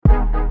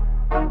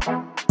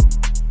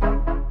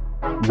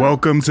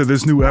Welcome to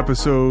this new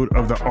episode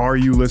of the Are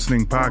You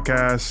Listening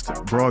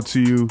podcast, brought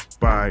to you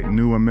by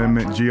New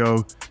Amendment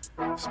Geo.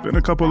 It's been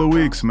a couple of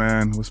weeks,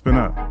 man. What's been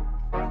up?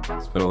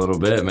 It's been a little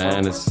bit,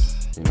 man.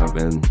 It's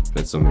been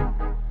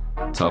some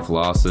tough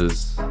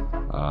losses.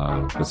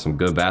 Been some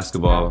good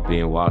basketball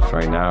being watched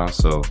right now.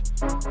 So,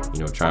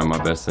 trying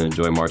my best to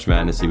enjoy March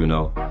Madness, even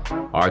though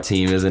our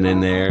team isn't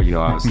in there.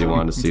 Obviously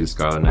wanted to see the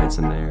Scarlet Knights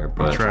in there.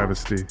 But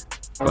Travesty.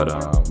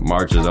 But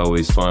March is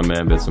always fun,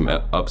 man. Been some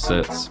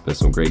upsets, been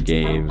some great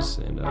games,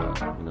 and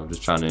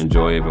just trying to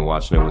enjoy it. Been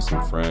watching it with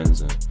some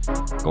friends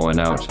and going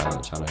out,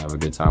 trying to have a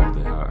good time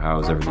with it. How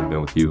has everything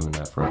been with you on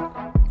that front?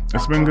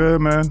 It's been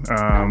good,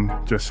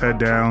 man. Just head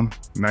down,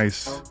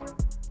 nice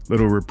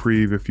little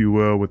reprieve, if you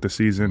will, with the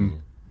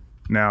season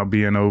now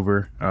being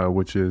over,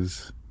 which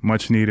is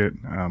much needed.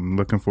 I'm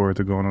looking forward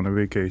to going on a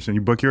vacation.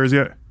 You book yours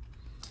yet?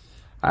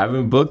 I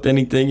haven't booked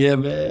anything yet,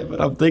 man, but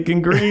I'm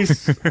thinking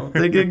Greece. man. I'm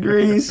thinking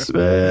Greece.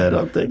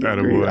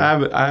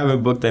 I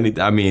haven't booked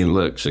anything. I mean,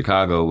 look,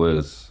 Chicago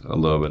was a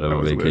little bit of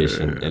a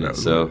vacation in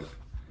itself.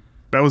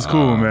 That was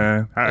cool,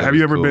 man. Have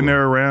you ever been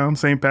there around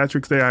St.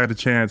 Patrick's Day? I had a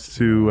chance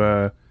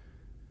to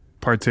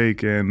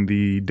partake in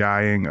the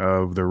dyeing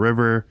of the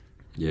river.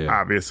 Yeah.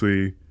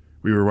 Obviously,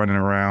 we were running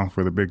around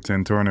for the Big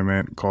Ten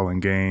tournament, calling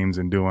games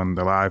and doing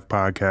the live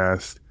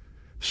podcast.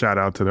 Shout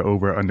out to the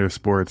Over Under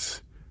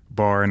Sports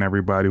bar and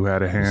everybody who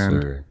had a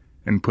hand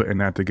in putting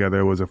that together.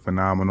 It was a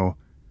phenomenal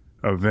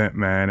event,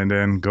 man. And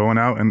then going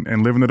out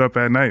and living it up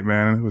at night,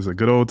 man. It was a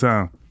good old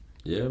time.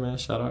 Yeah, man.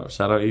 Shout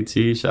out ET,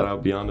 shout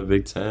out Beyond the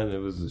Big Ten. It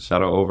was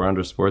shout out Over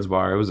Under Sports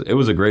Bar. It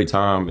was a great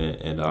time,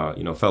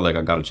 and felt like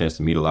I got a chance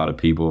to meet a lot of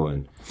people.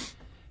 And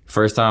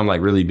first time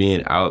like really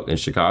being out in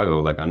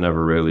Chicago. Like I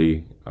never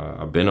really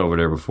I've been over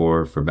there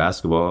before for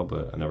basketball,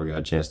 but I never got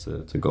a chance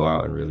to go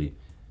out and really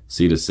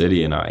see the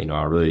city. And I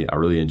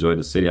really enjoyed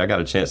the city. I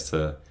got a chance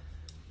to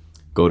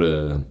go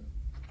to,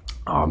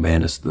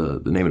 it's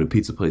the name of the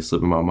pizza place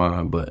slipping my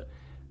mind, but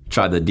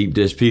tried the deep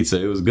dish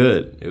pizza. It was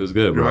good,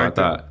 bro. Like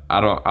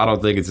I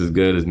don't think it's as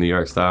good as New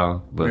York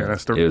style, but yeah,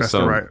 that's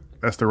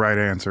the right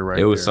answer, right?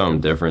 It was something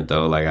different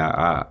though. Like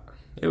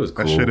it was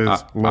cool. That shit is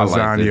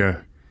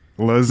lasagna.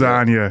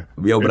 Lasagna.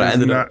 Yo, but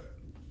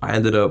I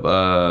ended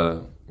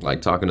up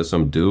like talking to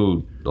some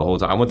dude the whole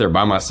time. I went there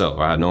by myself.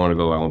 I had no one to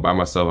go. I went by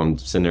myself. I'm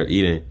sitting there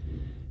eating.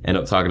 End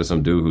up talking to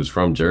some dude who's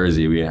from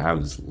Jersey. We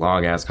have this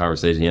long ass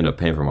conversation. He ended up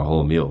paying for my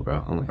whole meal,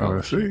 bro. I'm like,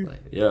 oh shit. Like,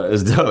 yeah,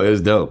 it's dope.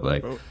 It's dope.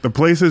 Like the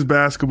places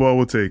basketball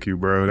will take you,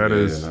 bro. That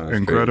is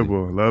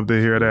incredible. Crazy. Love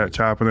to hear that.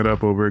 Chopping it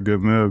up over a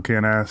good meal.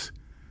 Can't ask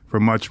for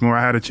much more.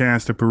 I had a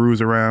chance to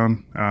peruse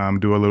around,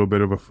 do a little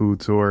bit of a food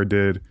tour.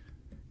 Did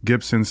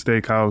Gibson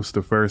Steakhouse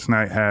the first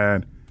night.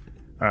 Had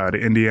the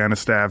Indiana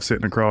staff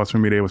sitting across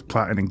from me. They was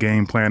plotting and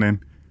game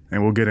planning,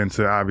 and we'll get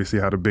into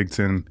obviously how the Big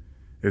Ten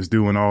is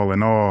doing all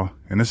in all.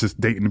 And this is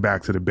dating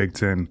back to the Big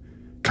Ten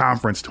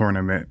conference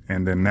tournament.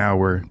 And then now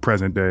we're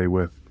present day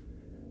with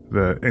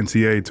the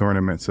NCAA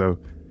tournament. So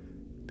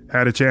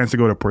had a chance to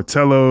go to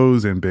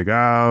Portillo's and Big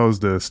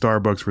Al's, the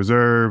Starbucks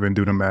Reserve, and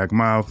do the Mag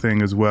Mile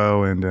thing as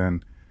well. And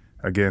then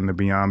again, the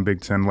Beyond Big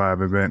Ten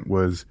Live event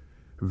was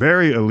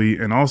very elite.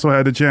 And also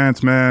had the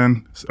chance,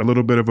 man, a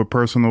little bit of a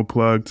personal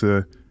plug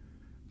to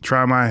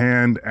try my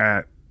hand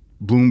at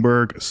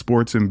Bloomberg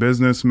Sports and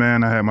Business,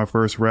 man. I had my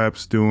first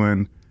reps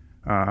doing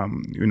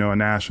a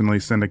nationally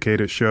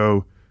syndicated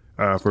show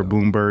for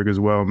Bloomberg as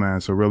well, man.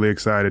 So really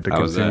excited to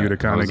continue to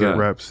kind of get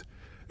reps.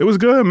 It was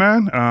good,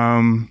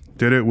 man.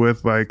 Did it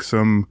with like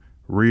some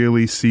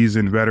really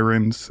seasoned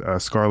veterans,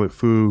 Scarlett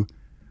Fu,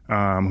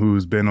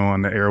 who's been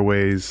on the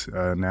airways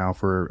now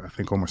for I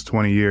think almost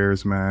 20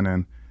 years, man,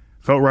 and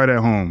felt right at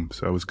home.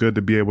 So it was good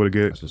to be able to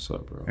get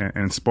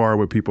and spar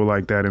with people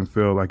like that and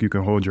feel like you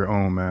can hold your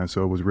own, man.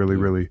 So it was really,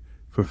 really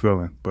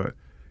fulfilling. But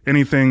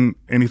anything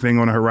on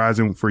the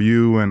horizon for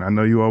you? And I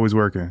know you always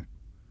working.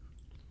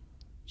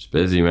 Just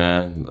busy,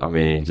 man. I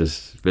mean,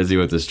 just busy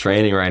with this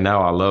training right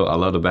now. I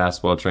love the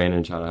basketball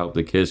training, trying to help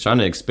the kids, trying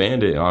to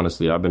expand it.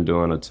 Honestly, I've been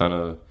doing a ton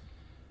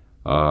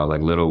of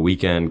like little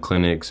weekend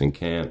clinics and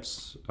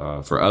camps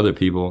for other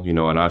people,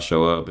 and I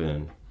show up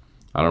and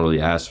I don't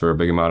really ask for a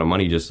big amount of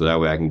money just so that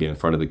way I can get in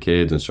front of the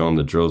kids and show them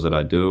the drills that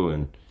I do.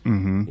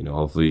 And,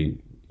 hopefully,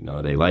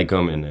 they like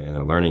them and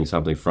they're learning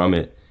something from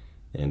it.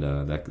 And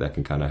that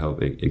can kind of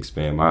help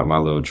expand my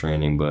little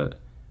training. But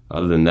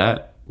other than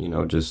that,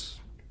 just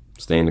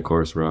staying the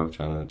course, bro.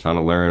 Trying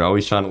to learn,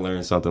 always trying to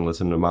learn something.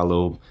 Listening to my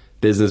little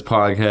business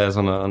podcast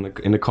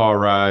in the car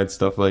ride,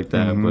 stuff like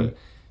that.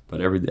 But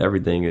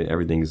everything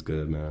is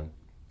good, man.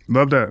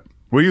 Love that.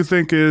 What do you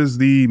think is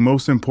the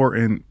most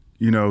important,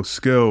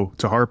 skill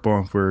to harp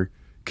on for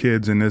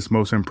kids in this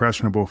most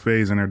impressionable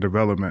phase in their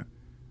development?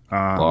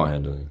 Ball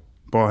handling.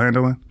 Ball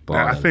handling?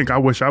 I think I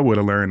wish I would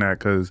have learned that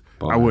because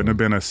I wouldn't have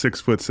been a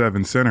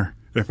 6'7" center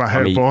if I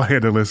had ball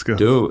handling skills.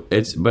 Dude,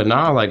 it's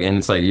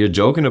like you're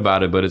joking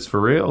about it, but it's for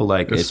real.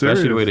 Like it's especially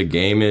serious. The way the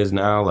game is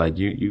now. Like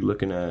you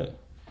looking at,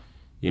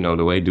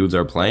 the way dudes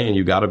are playing,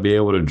 you got to be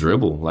able to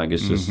dribble. Like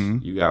it's just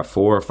you got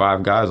 4 or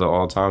 5 guys at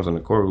all times on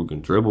the court who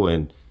can dribble,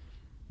 and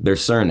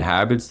there's certain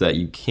habits that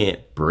you can't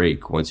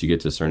break once you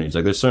get to a certain age.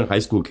 Like there's certain high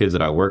school kids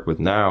that I work with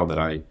now that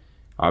I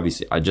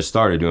just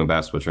started doing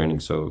basketball training.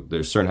 So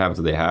there's certain habits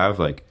that they have,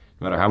 like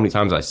no matter how many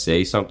times I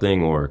say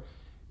something or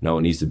no,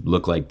 it needs to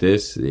look like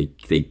this,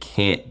 they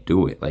can't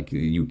do it. Like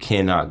you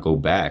cannot go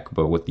back.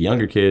 But with the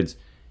younger kids,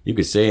 you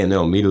could say and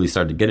they'll immediately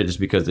start to get it just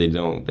because they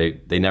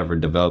never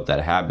developed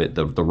that habit,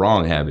 the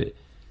wrong habit.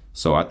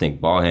 So I think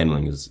ball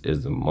handling is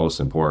the most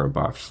important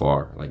by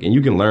far. Like, and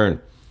you can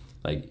learn,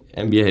 like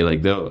NBA,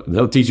 like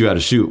they'll teach you how to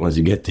shoot once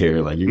you get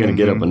there. Like you're gonna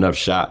get up enough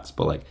shots,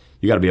 but like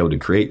you got to be able to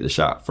create the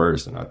shot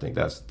first. And I think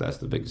that's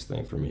the biggest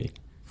thing for me.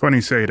 Funny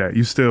you say that.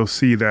 You still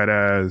see that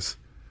as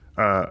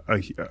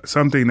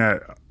something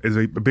that is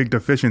a big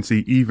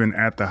deficiency even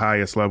at the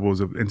highest levels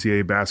of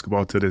NCAA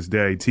basketball to this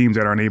day. Teams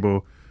that aren't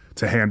able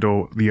to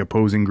handle the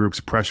opposing group's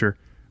pressure,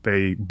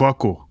 they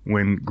buckle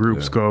when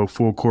groups go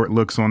full court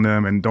looks on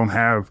them and don't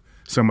have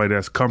somebody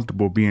that's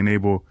comfortable being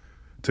able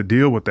to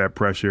deal with that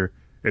pressure.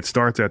 It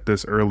starts at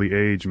this early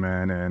age,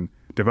 man, and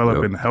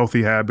developing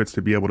healthy habits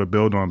to be able to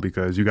build on,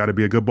 because you got to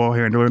be a good ball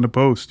handler in the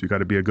post. You got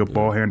to be a good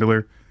ball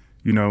handler,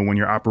 when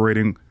you're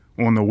operating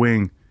on the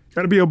wing.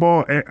 Got to be a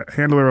ball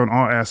handler on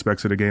all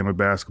aspects of the game of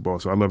basketball.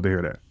 So I love to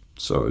hear that.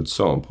 So it's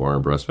so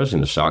important, bro, especially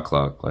in the shot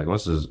clock. Like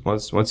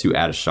once you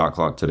add a shot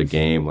clock to the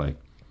game, like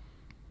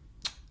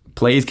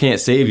plays can't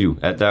save you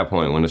at that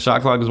point. When the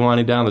shot clock is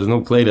winding down, there's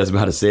no play that's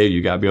about to save you.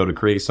 You got to be able to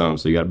create something,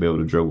 so you got to be able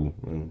to dribble.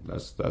 And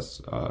that's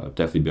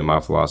definitely been my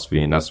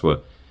philosophy, and that's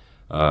what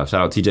shout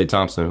out TJ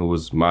Thompson, who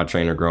was my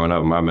trainer growing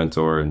up, my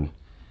mentor, and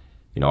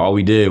all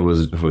we did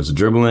was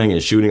dribbling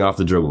and shooting off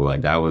the dribble.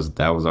 Like that was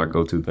our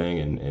go-to thing,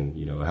 and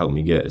it helped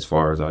me get as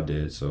far as I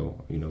did.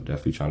 So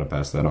definitely trying to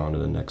pass that on to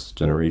the next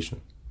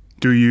generation.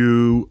 Do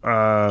you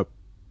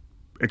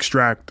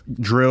extract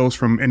drills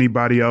from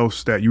anybody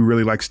else that you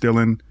really like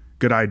stealing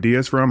good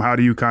ideas from? How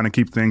do you kind of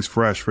keep things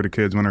fresh for the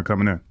kids when they're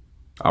coming in?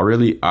 I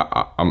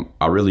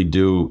really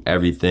do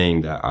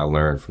everything that I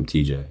learned from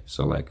TJ.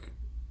 So like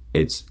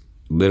it's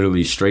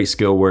literally straight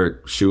skill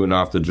work, shooting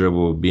off the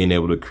dribble, being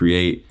able to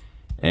create.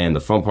 And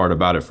the fun part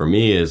about it for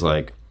me is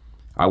like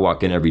I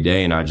walk in every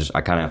day and I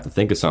kind of have to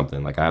think of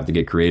something. Like I have to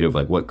get creative.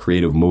 Like what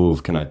creative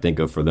move can I think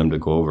of for them to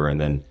go over?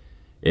 And then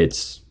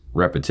it's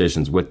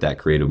repetitions with that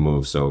creative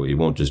move. So it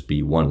won't just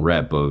be one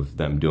rep of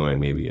them doing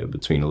maybe a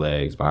between the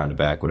legs, behind the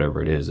back,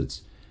 whatever it is.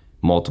 It's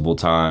multiple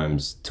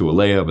times to a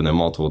layup, and then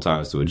multiple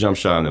times to a jump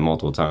shot, and then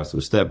multiple times to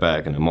a step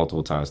back, and then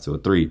multiple times to a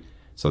three.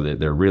 So that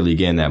they're really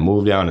getting that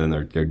move down, and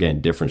they're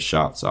getting different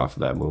shots off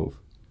of that move.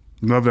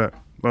 Love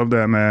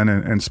that, man.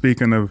 And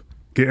speaking of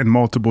getting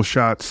multiple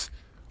shots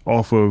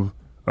off of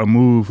a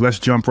move, let's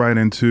jump right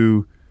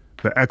into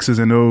the X's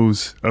and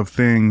O's of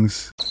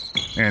things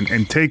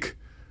and take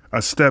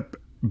a step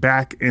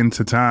back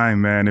into time,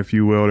 man, if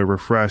you will, to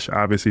refresh.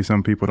 Obviously,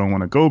 some people don't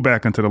want to go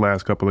back into the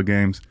last couple of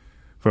games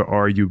for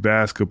RU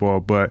basketball,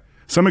 but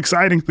some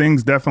exciting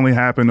things definitely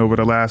happened over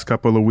the last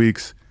couple of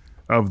weeks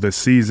of the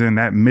season.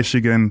 That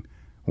Michigan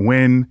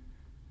win,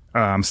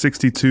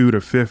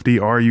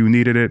 62-50, RU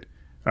needed it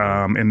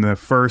in their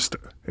first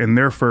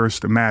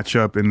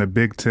matchup in the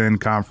Big Ten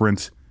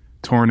Conference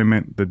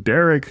tournament. The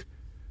Derek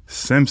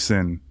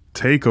Simpson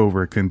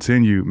takeover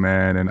continued,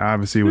 man, and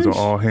obviously it was an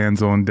all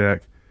hands on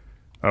deck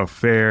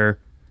affair.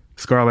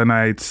 Scarlet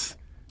Knights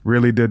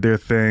really did their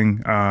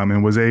thing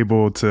and was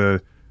able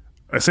to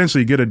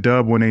essentially get a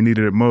dub when they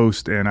needed it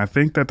most. And I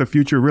think that the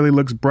future really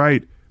looks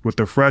bright with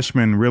the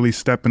freshman really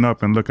stepping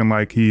up and looking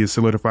like he is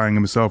solidifying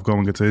himself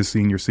going into his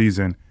senior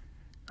season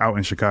out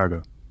in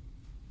Chicago.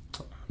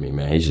 I mean,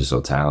 man, he's just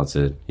so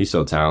talented. He's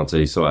so talented.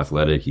 He's so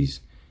athletic. He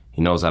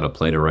knows how to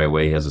play the right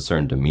way. He has a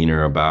certain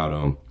demeanor about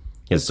him.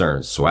 He has a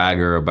certain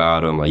swagger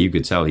about him. Like you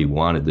could tell he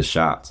wanted the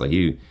shots. Like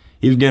he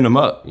was getting them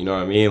up. You know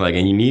what I mean? Like,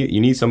 and you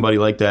need somebody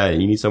like that.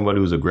 And you need somebody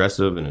who's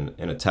aggressive and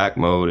in attack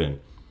mode. And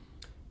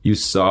you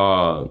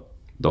saw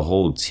the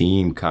whole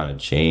team kind of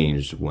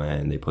changed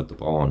when they put the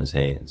ball in his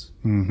hands.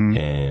 Mm-hmm.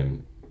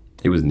 And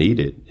it was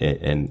needed.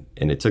 And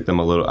it took them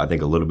a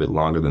little bit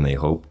longer than they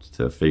hoped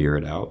to figure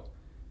it out,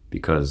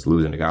 because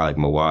losing a guy like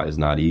Mawot is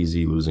not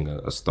easy. Losing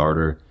a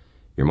starter,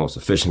 your most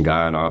efficient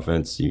guy on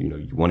offense,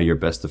 one of your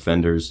best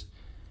defenders.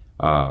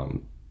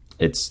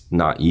 It's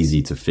not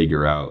easy to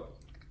figure out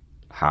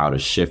how to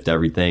shift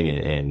everything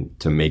and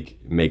to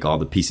make all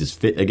the pieces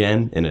fit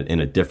again in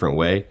a different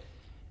way.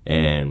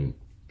 And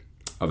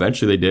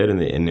eventually they did,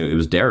 and it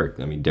was Derek.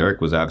 I mean,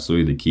 Derek was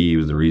absolutely the key. He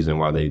was the reason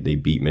why they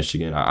beat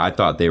Michigan. I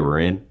thought they were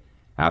in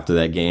after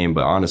that game,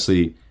 but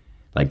honestly,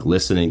 like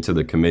listening to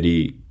the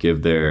committee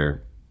give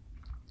their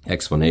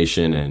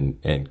explanation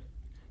and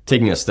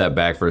taking a step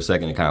back for a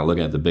second and kind of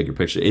looking at the bigger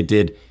picture, it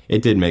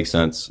did make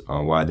sense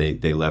on why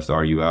they left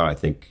RU out. I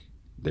think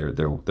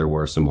there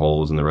were some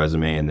holes in the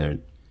resume, and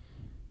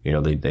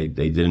they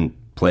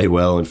didn't play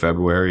well in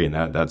February,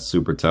 and that's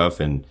super tough.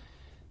 And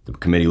the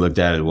committee looked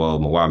at it, well,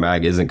 Mawot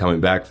Mag isn't coming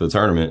back for the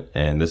tournament,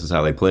 and this is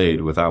how they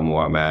played without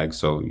Mawot Mag.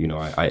 So,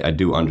 I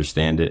do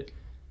understand it.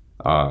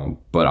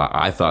 But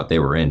I thought they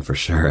were in for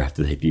sure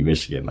after they beat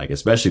Michigan, like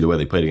especially the way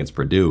they played against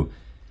Purdue.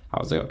 I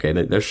was like, okay,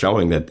 they're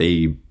showing that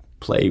they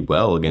play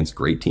well against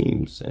great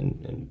teams.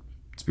 And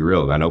to be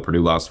real, I know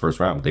Purdue lost the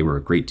first round, but they were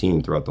a great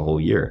team throughout the whole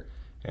year.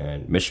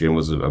 And Michigan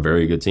was a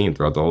very good team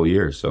throughout the whole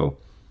year. So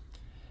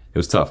it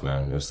was tough,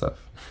 man. It was tough.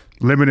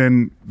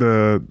 Limiting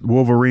the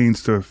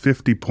Wolverines to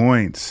 50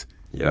 points.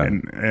 Yeah.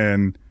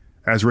 And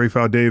as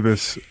Rafael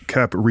Davis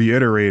kept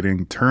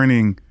reiterating,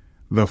 turning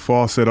the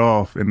faucet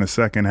off in the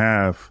second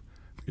half.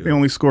 Yeah. They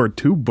only scored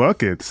 2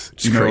 buckets,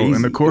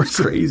 in the course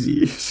of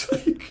crazy. It's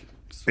like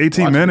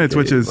 18 minutes,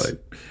 which is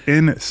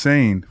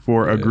insane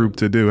for a group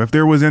to do. If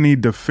there was any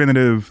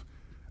definitive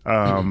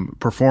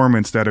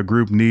performance that a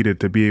group needed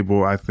to be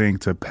able, I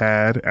think, to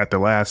pad at the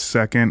last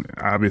second,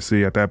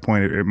 obviously at that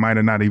point it might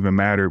have not even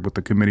mattered with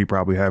the committee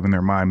probably having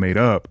their mind made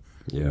up.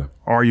 Yeah.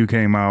 RU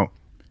came out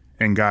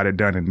and got it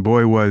done. And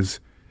boy, was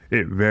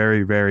it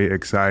very, very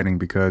exciting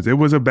because it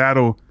was a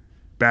battle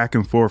back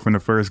and forth in the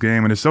first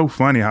game. And it's so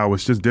funny how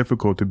it's just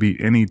difficult to beat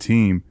any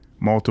team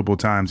multiple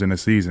times in a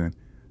season.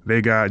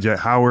 They got Jet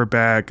Howard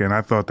back, and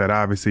I thought that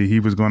obviously he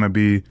was going to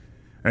be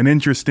an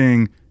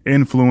interesting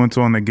influence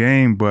on the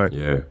game. But,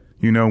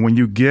 when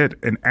you get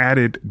an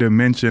added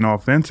dimension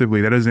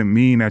offensively, that doesn't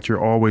mean that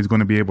you're always going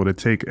to be able to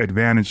take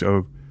advantage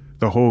of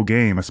the whole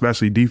game,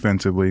 especially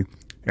defensively.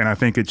 And I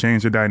think it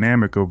changed the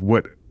dynamic of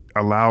what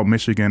allowed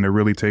Michigan to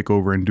really take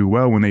over and do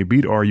well when they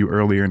beat RU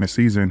earlier in the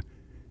season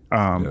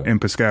in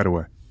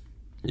Piscataway.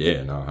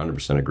 Yeah, no,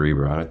 100% agree,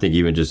 bro. I think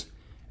even just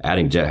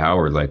adding Jet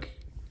Howard, like,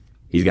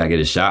 he's got to get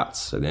his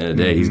shots. At the end of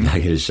the day, he's got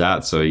to get his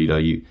shots. So,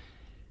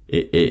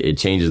 it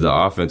changes the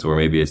offense where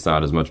maybe it's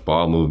not as much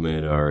ball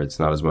movement or it's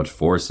not as much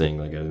forcing.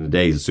 Like, at the end of the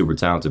day, he's a super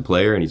talented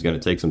player and he's going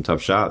to take some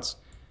tough shots.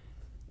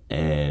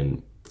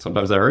 And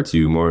sometimes that hurts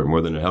you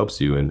more than it helps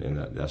you. And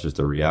that's just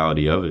the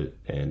reality of it.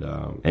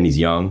 And he's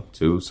young,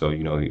 too. So,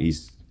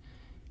 he's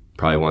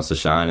probably wants to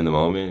shine in the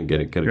moment and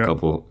get a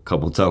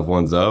couple tough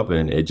ones up.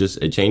 And it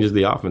changes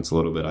the offense a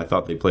little bit. I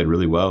thought they played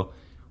really well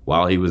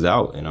while he was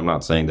out. And I'm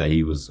not saying that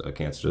he was a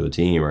cancer to the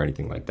team or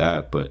anything like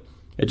that, but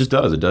it just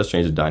does. It does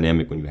change the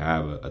dynamic when you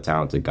have a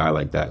talented guy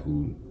like that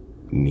who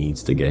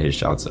needs to get his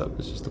shots up.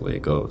 It's just the way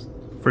it goes.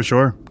 For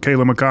sure.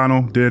 Caleb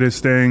McConnell did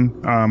his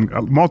thing.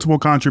 Multiple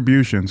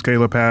contributions.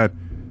 Caleb had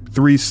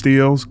 3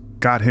 steals,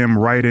 got him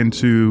right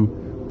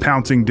into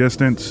pouncing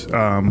distance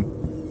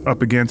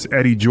up against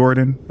Eddie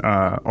Jordan,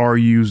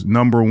 RU's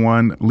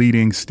 #1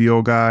 leading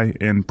steal guy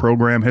in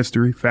program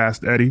history.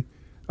 Fast Eddie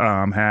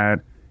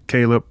had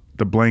Caleb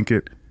the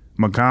Blanket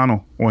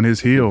McConnell on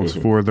his heels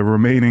for the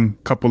remaining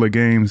couple of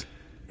games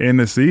in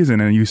the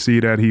season. And you see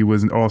that he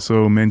was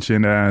also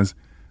mentioned as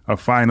a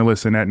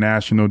finalist in that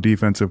National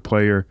Defensive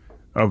Player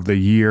of the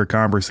Year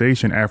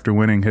conversation after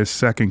winning his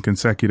 2nd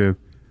consecutive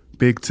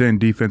Big Ten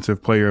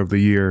Defensive Player of the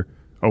Year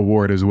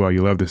award as well.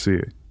 You love to see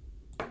it.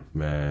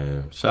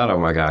 Man, shout out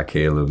my guy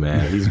Caleb,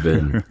 man. He's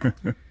been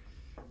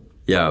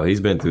he's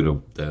been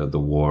through the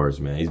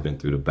wars, man. He's been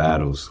through the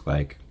battles.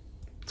 Like,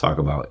 talk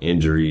about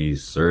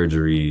injuries,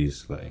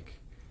 surgeries, like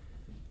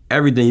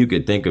everything you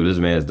could think of, this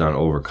man has done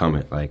overcome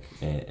it. Like,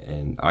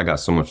 and I got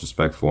so much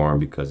respect for him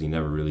because he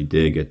never really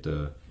did get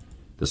the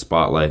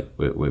spotlight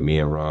with me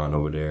and Ron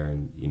over there.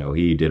 And,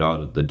 he did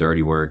all the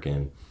dirty work.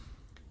 And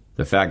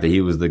the fact that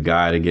he was the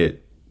guy to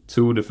get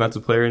 2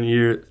 Defensive Player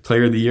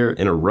of the Year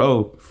in a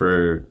row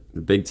for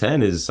the Big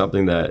Ten is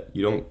something that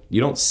you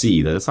don't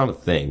see. That's not a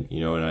thing,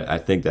 and I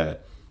think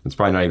that it's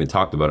probably not even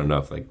talked about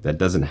enough. Like, that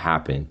doesn't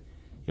happen.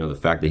 The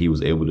fact that he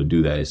was able to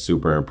do that is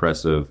super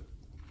impressive.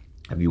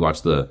 Have you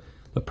watched the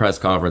press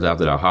conference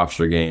after that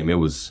Hofstra game? It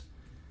was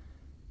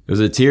a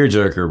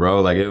tearjerker,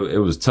 bro. Like, it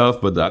was tough,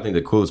 but I think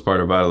the coolest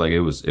part about it, like, it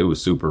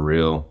was super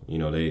real.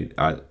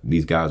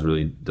 These guys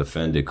really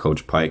defended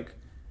Coach Pike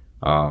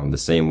the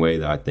same way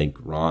that I think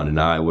Ron and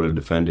I would have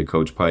defended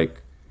Coach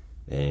Pike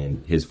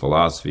and his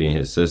philosophy and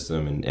his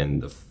system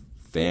and the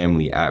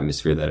family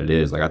atmosphere that it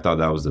is. Like, I thought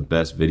that was the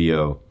best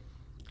video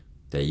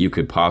that you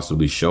could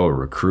possibly show a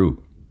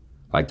recruit.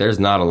 Like, there's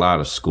not a lot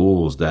of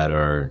schools that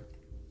are,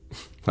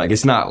 like,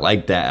 it's not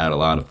like that at a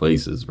lot of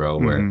places, bro,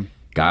 where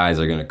guys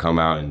are going to come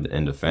out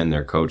and defend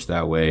their coach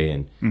that way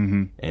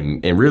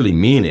and really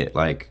mean it.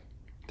 Like,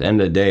 at the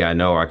end of the day, I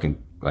know I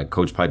can, like,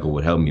 Coach Pike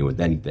would help me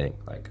with anything.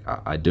 Like,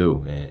 I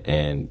do.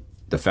 And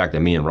the fact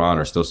that me and Ron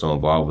are still so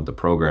involved with the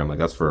program, like,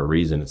 that's for a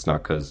reason. It's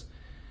not because,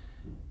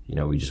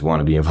 we just want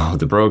to be involved with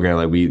the program.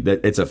 Like,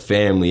 it's a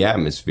family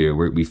atmosphere.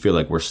 We feel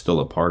like we're still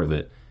a part of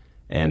it.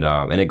 And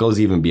it goes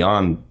even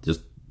beyond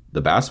just the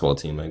basketball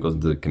team. Like, it goes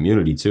to the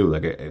community too.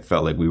 Like, it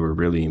felt like we were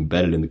really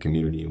embedded in the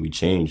community and we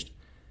changed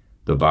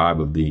the vibe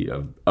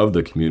of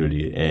the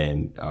community.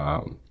 And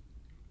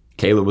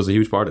Caleb was a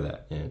huge part of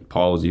that, and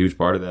Paul was a huge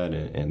part of that.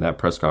 And that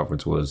press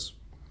conference was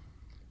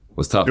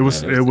tough. It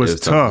was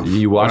tough.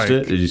 You watched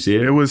it? Did you see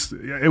it? It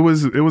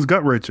was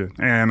gut wrenching,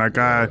 and like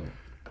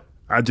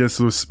I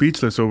just was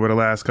speechless over the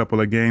last couple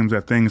of games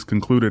that things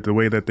concluded the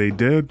way that they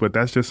did. But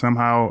that's just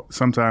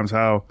sometimes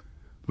how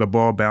the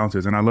ball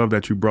bounces. And I love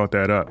that you brought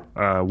that up.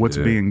 What's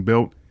being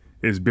built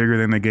is bigger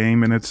than the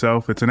game in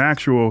itself. It's an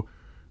actual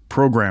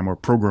program,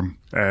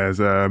 as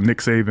Nick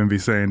Saban be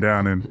saying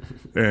down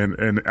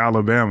in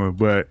Alabama.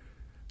 But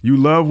you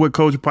love what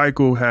Coach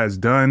Pikiell has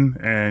done,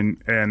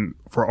 and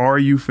for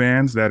RU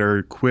fans that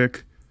are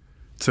quick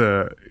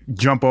to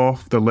jump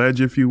off the ledge,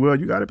 if you will,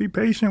 you got to be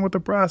patient with the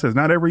process.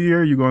 Not every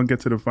year you're going to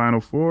get to the Final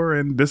Four,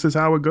 and this is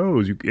how it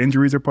goes.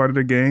 Injuries are part of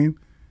the game.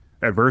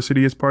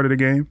 Adversity is part of the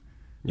game.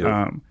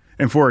 Yep.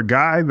 And for a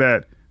guy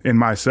that, and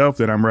myself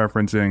that I'm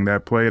referencing,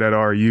 that played at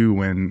RU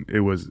when it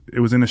was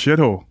in the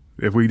shithole,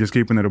 if we just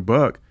keeping it a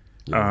buck,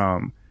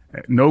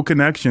 no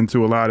connection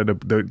to a lot of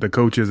the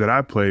coaches that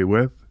I played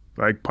with.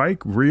 Like,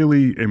 Pike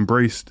really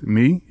embraced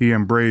me. He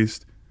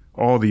embraced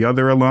all the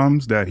other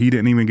alums that he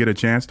didn't even get a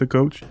chance to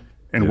coach,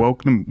 and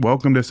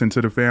welcomed us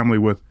into the family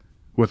with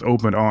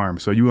open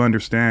arms. So you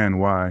understand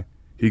why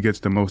he gets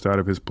the most out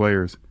of his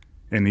players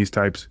in these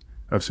types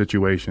of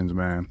situations,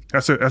 man.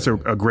 That's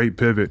a great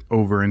pivot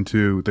over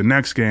into the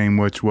next game,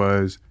 which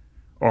was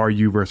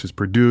RU versus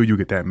Purdue. You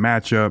get that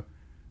matchup.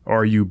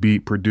 RU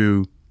beat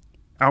Purdue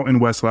out in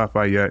West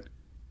Lafayette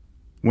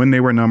when they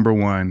were number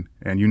one,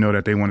 and you know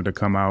that they wanted to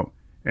come out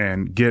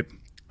and get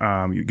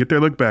their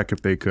look back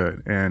if they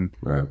could. And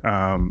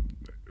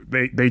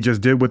they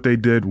just did what they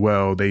did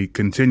well. They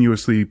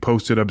continuously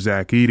posted up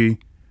Zach Edey.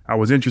 I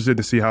was interested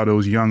to see how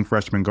those young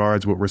freshman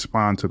guards would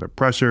respond to the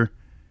pressure.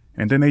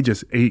 And then they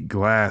just ate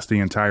glass the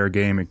entire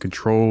game and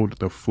controlled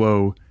the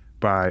flow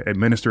by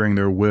administering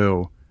their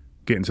will,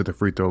 getting to the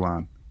free throw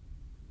line.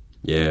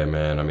 Yeah,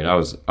 man. I mean, I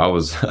was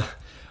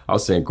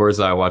sitting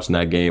courtside watching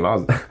that game. I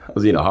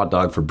was eating a hot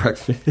dog for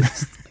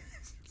breakfast.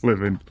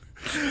 living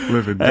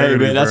dirty, hey,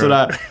 man, that's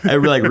bro. it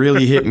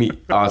really hit me.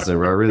 Austin,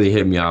 bro, it really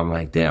hit me. I'm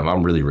like, damn,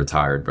 I'm really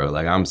retired, bro.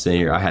 Like, I'm sitting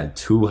here. I had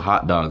 2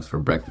 hot dogs for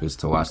breakfast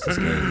to watch this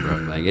game, bro.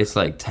 Like, it's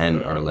like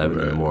 10 or 11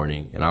 in the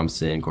morning, and I'm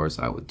sitting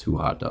courtside with 2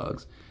 hot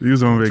dogs. You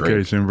was on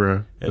vacation,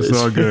 bro. It's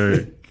all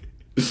good.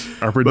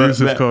 Our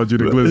producers called you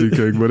the Glizzy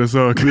King, but it's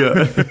all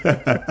good.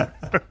 Yeah.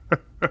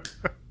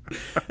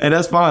 And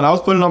that's fine. I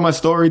was putting it on my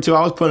story too.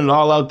 I was putting it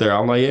all out there.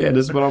 I'm like, yeah,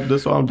 this is what I'm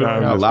doing.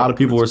 A lot of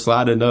people were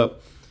sliding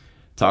up,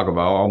 talk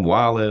about, oh, I'm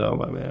wilding. I'm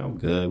like, man, I'm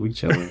good. We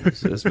chilling.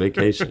 It's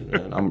vacation,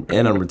 man. I'm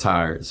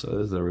retired, so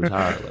this is a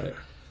retired life.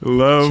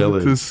 Love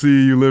to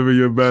see you living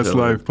your best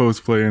life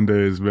post-playing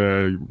days,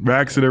 man.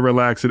 Maxing and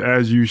relaxing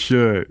as you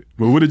should.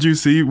 But what did you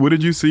see? What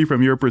did you see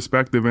from your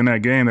perspective in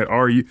that game?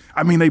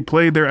 They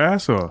played their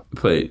ass off.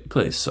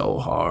 Played so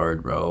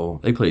hard, bro.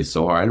 They played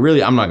so hard. And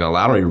really, I'm not gonna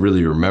lie, I don't even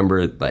really remember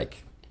it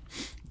like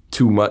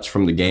too much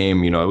from the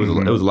game. You know, it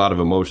was a lot of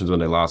emotions when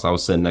they lost. I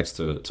was sitting next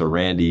to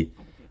Randy,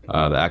 the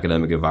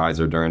academic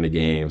advisor, during the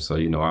game. So,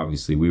 you know,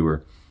 obviously we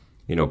were,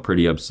 you know,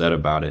 pretty upset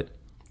about it.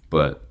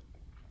 But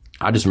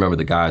I just remember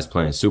the guys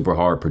playing super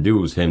hard. Purdue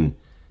was hitting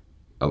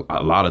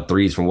a lot of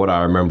threes from what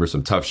I remember,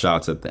 some tough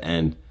shots at the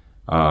end.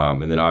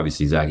 And then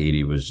obviously Zach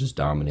Edey was just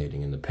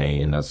dominating in the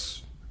paint. And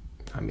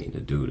the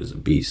dude is a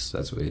beast.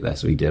 That's what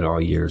he did all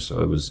year.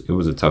 So it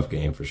was a tough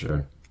game for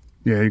sure.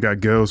 Yeah, you got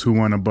Gills who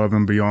went above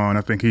and beyond.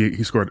 I think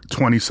he scored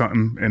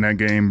 20-something in that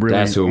game. Really,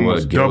 that's who it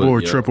was. Double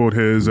or tripled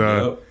his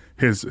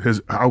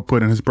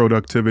output and his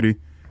productivity.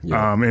 Yep.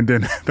 And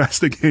then that's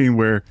the game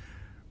where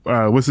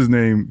what's his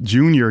name?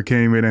 Junior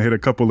came in and hit a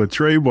couple of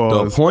tray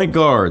balls. The point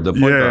guard.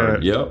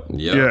 Yep.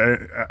 Yeah,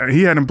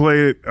 he hadn't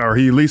played, or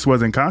he at least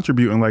wasn't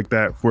contributing like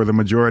that for the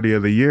majority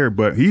of the year.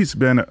 But he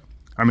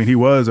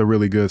was a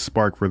really good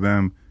spark for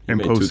them in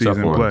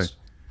postseason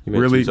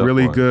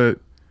play.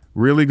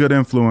 Really good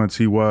influence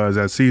he was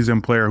as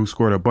seasoned player who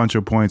scored a bunch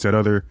of points at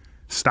other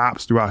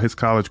stops throughout his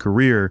college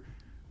career.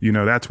 You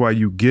know, that's why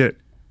you get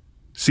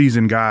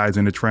seasoned guys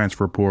in the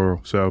transfer portal.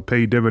 So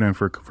paid dividend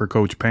for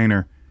Coach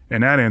Painter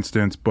in that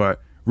instance.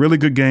 But really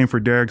good game for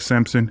Derek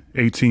Simpson,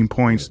 18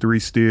 points, 3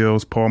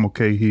 steals. Paul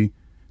Mulcahy,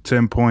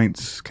 10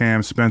 points.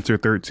 Cam Spencer,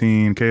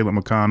 13. Caleb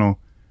McConnell.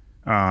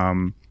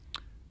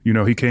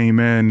 He came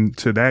in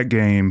to that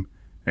game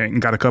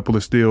and got a couple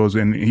of steals,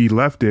 and he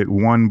left it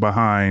one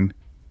behind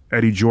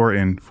Eddie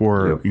Jordan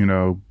for,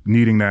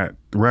 needing that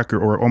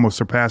record or almost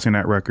surpassing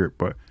that record.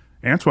 But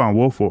Antoine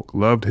Woolfolk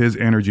loved his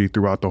energy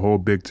throughout the whole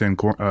Big Ten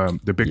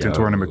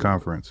tournament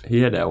conference. He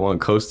had that one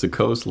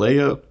coast-to-coast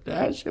layup.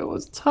 That shit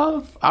was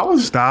tough.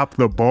 Stop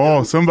the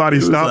ball.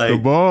 Somebody stop the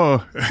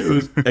ball.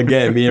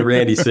 Again, me and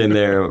Randy sitting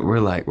there, we're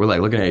like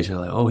looking at each other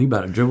like, oh, he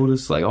about to dribble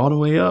this like all the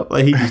way up.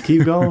 Like, he just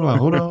keep going. Like,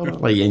 hold on.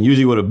 Like, and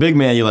usually with a big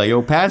man, you're like,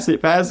 yo, pass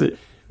it.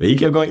 But he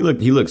kept going.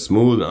 He looked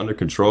smooth and under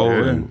control.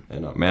 Yeah.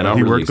 And man,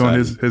 I'm really excited.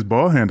 He worked on his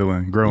ball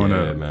handling growing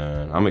up. Yeah,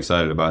 man. I'm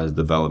excited about his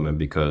development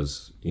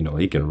because,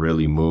 he can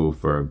really move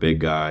for a big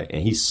guy.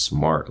 And he's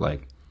smart.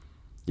 Like,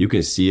 you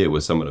can see it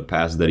with some of the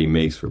passes that he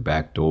makes for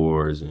back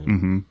doors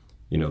and,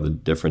 the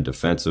different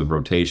defensive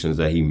rotations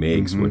that he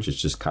makes, which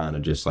is just kind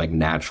of just like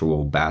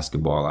natural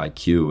basketball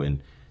IQ.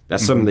 And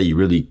that's something that you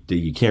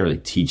can't really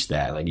teach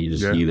that. Like, you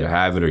just either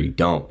have it or you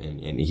don't.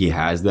 And he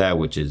has that,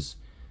 which is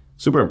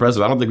super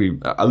impressive. I don't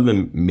think other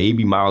than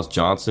maybe Miles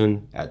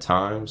Johnson at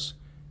times,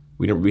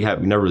 we never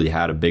really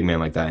had a big man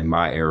like that in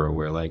my era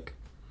where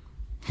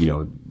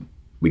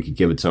we could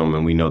give it to them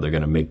and we know they're going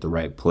to make the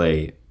right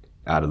play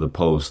out of the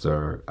post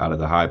or out of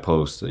the high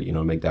post,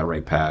 make that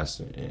right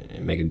pass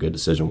and make a good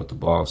decision with the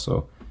ball.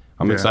 So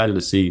I'm excited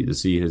to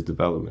see his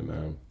development,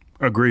 man.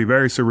 Agree.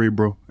 Very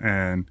cerebral.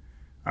 And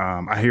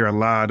I hear a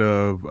lot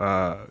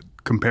of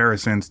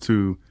comparisons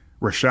to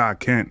Rashad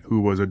Kent, who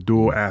was a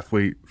dual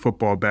athlete,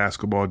 football,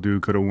 basketball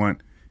dude, could have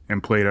went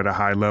and played at a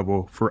high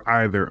level for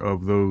either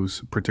of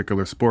those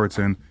particular sports.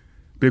 And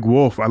Big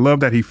Wolf, I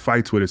love that he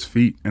fights with his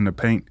feet in the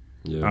paint.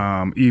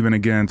 Yeah. Even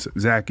against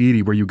Zach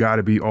Edey, where you got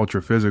to be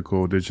ultra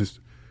physical to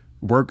just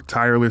work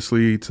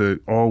tirelessly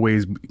to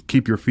always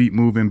keep your feet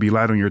moving, be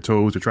light on your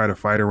toes, to try to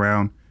fight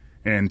around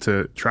and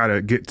to try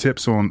to get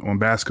tips on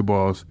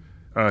basketballs,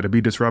 to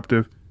be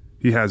disruptive.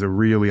 He has a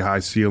really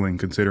high ceiling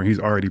considering he's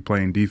already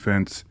playing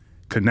defense,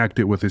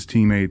 connected with his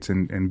teammates,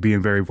 and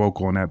being very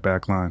vocal on that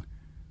back line.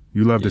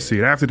 You love to see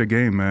it. After the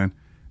game, man,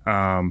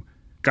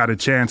 got a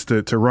chance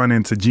to run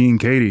into Gene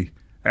Katie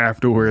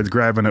afterwards,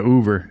 grabbing an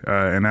Uber,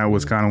 and that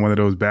was kind of one of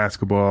those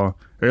basketball,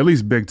 or at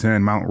least Big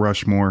Ten, Mount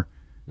Rushmore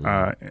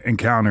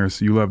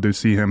encounters. You love to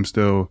see him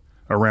still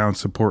around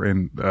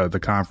supporting the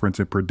conference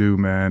at Purdue,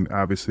 man.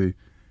 Obviously,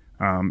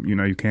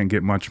 you can't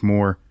get much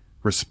more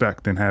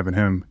respect than having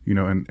him,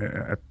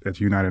 at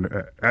United,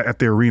 at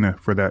the arena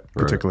for that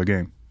particular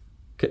game.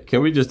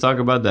 Can we just talk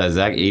about that?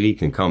 Zach Edey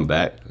can come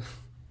back.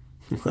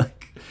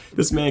 Like,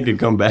 this man can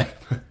come back.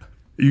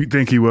 You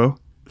think he will?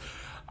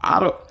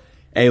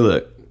 Hey,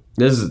 look,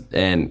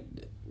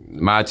 and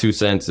my 2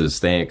 cents is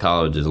stay in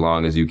college as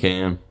long as you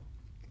can.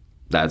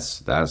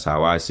 That's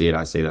how I see it.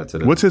 I say that to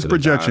the. What's his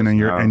projection in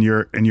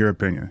your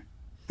opinion,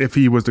 if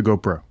he was to go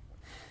pro?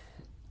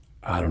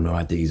 I don't know.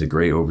 I think he's a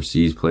great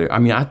overseas player. I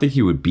mean, I think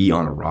he would be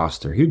on a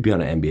roster. He would be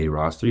on an NBA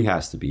roster. He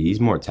has to be. He's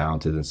more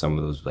talented than some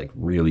of those like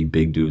really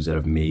big dudes that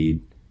have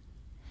made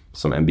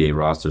some NBA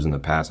rosters in the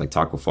past. Like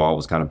Taco Fall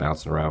was kind of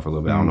bouncing around for a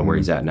little bit. I don't know where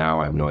he's at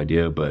now. I have no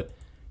idea, but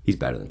he's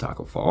better than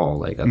Taco Fall.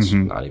 Like that's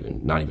not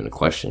even a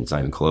question. It's not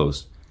even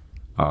close.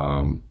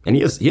 And he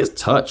has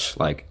touch.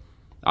 Like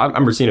I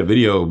remember seeing a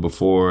video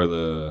before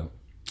the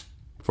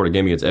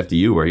game against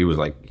FDU where he was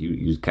like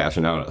he was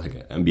cashing out like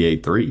an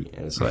NBA 3,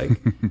 and it's like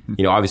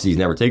obviously he's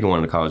never taken one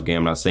in a college game.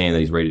 I'm not saying that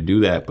he's ready to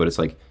do that, but it's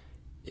like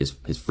his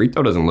free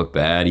throw doesn't look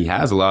bad. He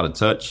has a lot of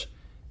touch.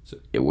 So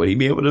would he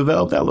be able to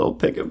develop that little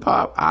pick and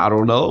pop? I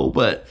don't know,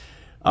 but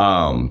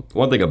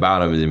one thing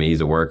about him is,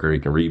 he's a worker. He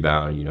can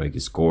rebound. He can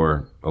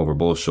score over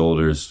both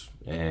shoulders,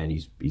 and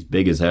he's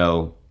big as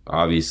hell.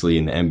 Obviously,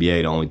 in the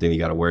NBA, the only thing you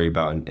got to worry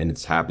about, and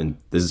it's happened,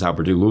 this is how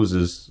Purdue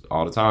loses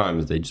all the time,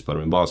 is they just put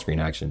him in ball screen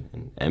action.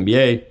 In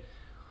NBA,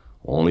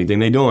 only thing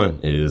they doing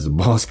is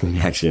ball screen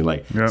action.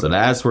 So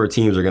that's where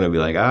teams are going to be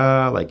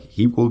like,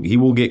 he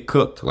will get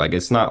cooked. Like,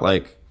 it's not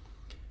like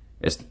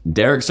it's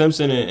Derek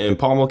Simpson and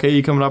Paul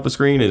Mulcahy coming off the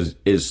screen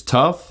is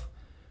tough,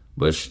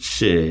 but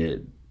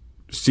shit,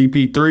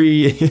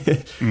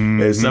 CP3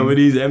 and some of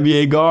these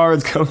NBA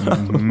guards coming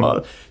up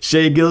about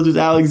Shai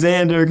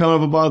Gilgeous-Alexander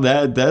coming up about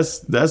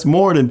that's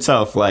more than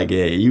tough. Like,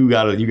 yeah, you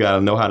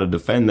gotta know how to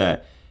defend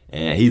that,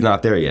 and he's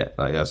not there yet.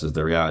 Like, that's just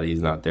the reality.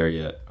 He's not there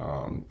yet,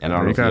 and I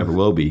don't know if he ever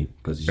will be,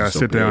 because he's gotta just so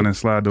sit down and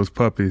slide those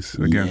puppies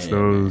against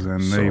those,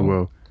 and they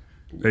will.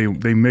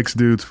 They mix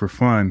dudes for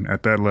fun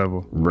at that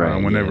level,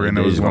 right? Whenever in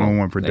those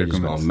one-on-one predicaments,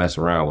 they're just gonna mess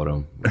around with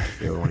them.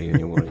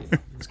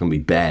 It's gonna be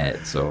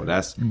bad. So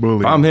that's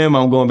bullying. If I'm him,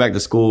 I'm going back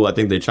to school. I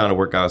think they're trying to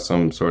work out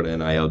some sort of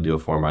NIL deal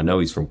for him. I know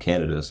he's from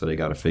Canada, so they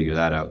got to figure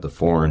that out. The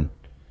foreign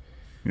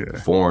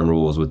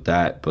rules with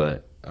that,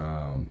 but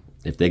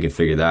if they can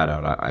figure that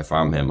out, if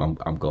I'm him,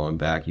 I'm going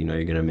back.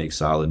 You're gonna make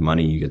solid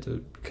money. You get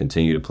to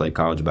continue to play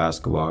college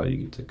basketball.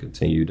 You get to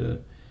continue to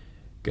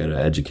get an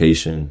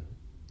education.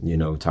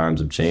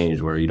 Times have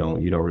changed where you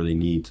don't really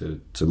need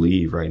to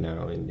leave right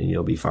now, and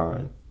you'll be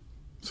fine.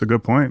 It's a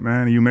good point,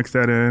 man. You mix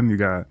that in. You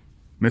got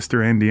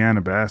Mr.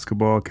 Indiana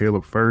basketball,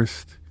 Caleb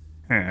Furst,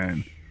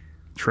 and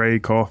Trey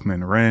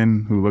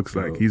Kaufman-Renn, who looks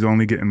like he's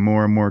only getting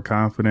more and more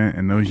confident,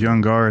 and those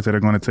young guards that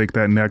are going to take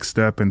that next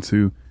step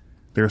into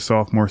their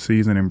sophomore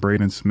season, and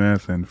Braden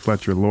Smith and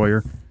Fletcher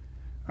Lawyer.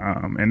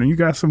 And then you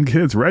got some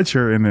kids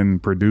redshirt, and then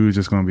Purdue's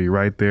just going to be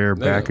right there,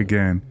 back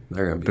again,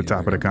 at the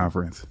top of the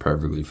conference.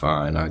 Perfectly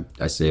fine.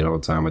 I say it all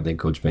the time. I think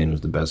Coach Payne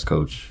was the best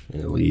coach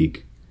in the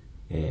league,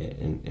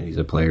 and he's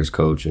a player's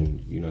coach,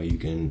 and you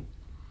can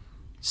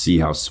see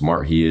how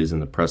smart he is in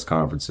the press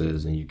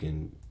conferences, and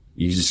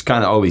you just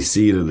kind of always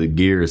see the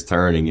gears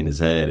turning in his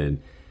head,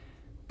 and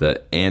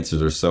the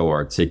answers are so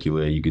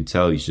articulate. You could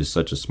tell he's just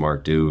such a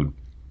smart dude.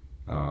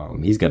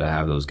 He's going to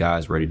have those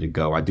guys ready to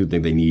go. I do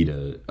think they need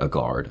a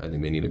guard. I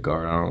think they need a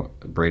guard.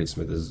 Braden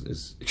Smith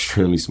is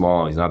extremely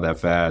small. He's not that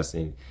fast,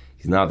 and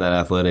he's not that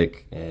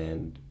athletic,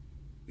 and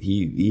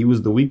he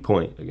was the weak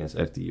point against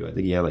FDU. I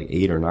think he had like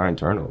 8 or 9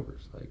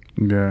 turnovers. Like,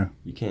 yeah,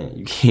 you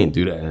can't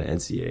do that in an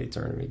NCAA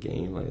tournament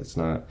game. Like, it's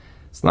not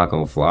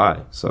going to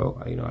fly.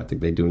 So I think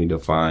they do need to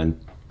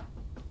find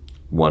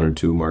 1 or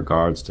 2 more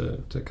guards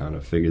to kind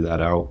of figure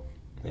that out.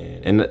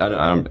 And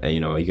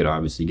he could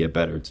obviously get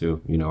better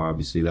too.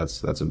 Obviously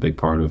that's a big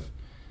part of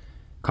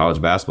college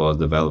basketball, is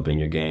developing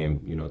your game,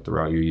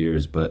 throughout your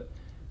years. But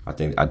I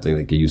think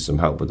they could use some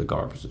help with the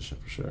guard position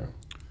for sure.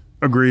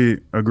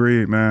 Agreed,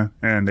 man.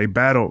 And they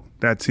battled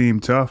that team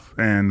tough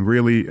and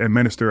really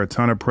administer a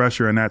ton of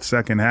pressure in that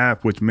second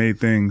half, which made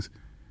things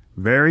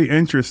very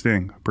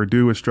interesting.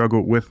 Purdue has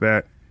struggled with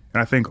that.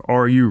 And I think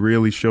RU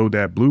really showed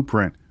that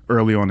blueprint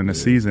early on in the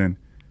season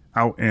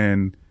out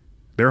in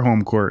their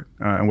home court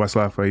in West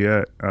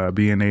Lafayette,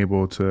 being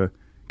able to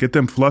get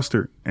them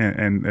flustered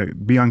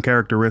and be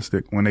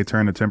uncharacteristic when they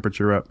turn the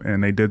temperature up.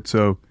 And they did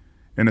so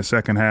in the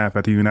second half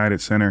at the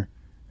United Center.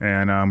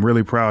 And I'm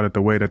really proud of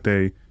the way that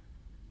they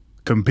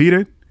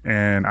competed.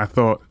 And I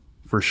thought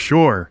for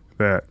sure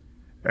that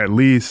at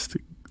least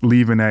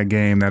leaving that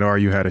game that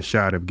RU had a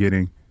shot of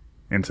getting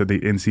into the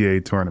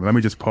NCAA tournament. Let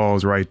me just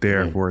pause right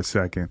there for a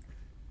second.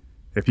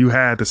 If you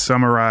had to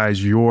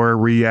summarize your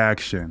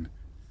reaction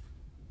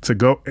to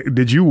go,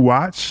 did you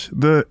watch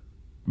the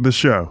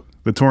show,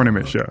 the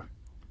tournament show?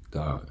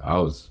 Dog,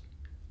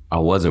 I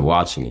wasn't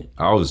watching it.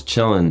 I was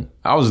chilling.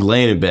 I was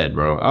laying in bed,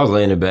 bro. I was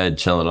laying in bed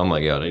chilling. I'm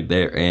like, yo,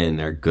 they're in,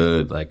 they're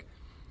good. Like,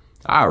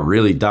 I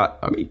really thought,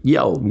 I mean,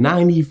 yo,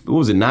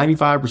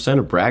 95%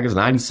 of brackets,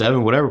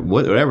 97,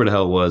 whatever the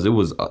hell it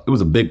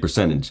was a big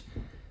percentage.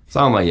 So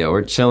I'm like, yo,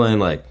 we're chilling.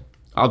 Like,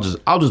 I'll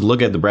just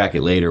look at the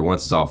bracket later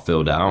once it's all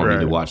filled out. I don't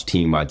need to watch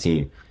team by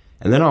team.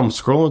 And then I'm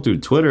scrolling through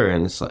Twitter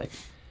and it's like,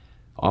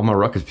 all my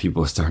Rutgers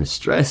people are starting to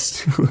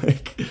stress.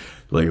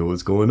 like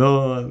what's going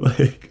on?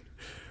 Like,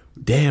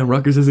 damn,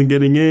 Rutgers isn't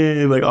getting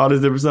in. Like, all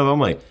this different stuff. I'm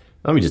like,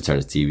 let me just turn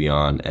this TV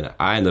on. And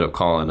I ended up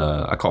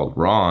I called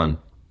Ron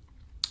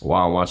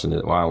while I'm watching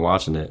it.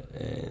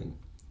 And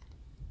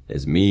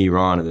it's me,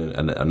 Ron,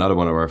 and another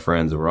one of our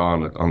friends. We're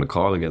all on the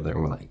call together.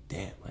 And we're like,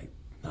 damn, like,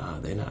 nah,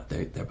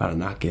 they're about to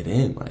not get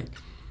in. Like,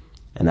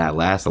 and that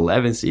last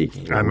 11 seed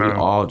came. We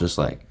all just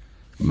like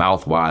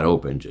mouth wide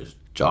open, just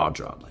jaw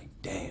dropped. Like,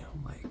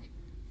 damn, like,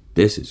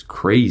 this is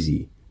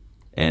crazy.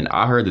 And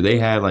I heard that they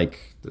had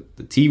like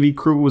the TV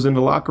crew was in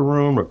the locker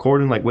room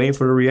recording, like waiting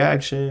for the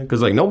reaction,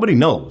 because like nobody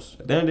knows.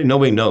 At the end of the day,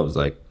 nobody knows.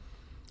 Like,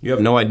 you have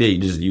no idea.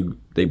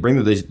 They bring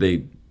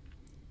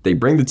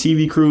the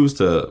TV crews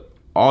to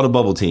all the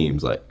bubble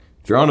teams. Like,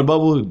 if you're on the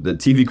bubble, the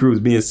TV crew is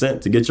being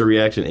sent to get your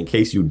reaction in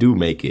case you do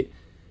make it.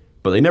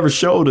 But they never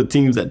show the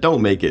teams that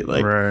don't make it.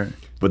 Like, right.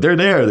 But they're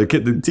there. The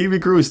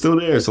TV crew is still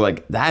there. So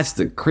like, that's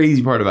the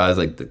crazy part about it. Is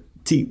like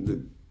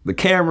the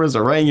cameras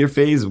are right in your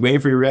face, waiting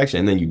for your reaction,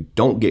 and then you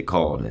don't get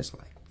called. And it's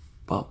like,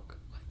 fuck,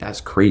 like,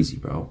 that's crazy,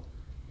 bro.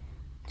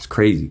 It's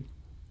crazy.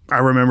 I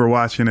remember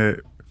watching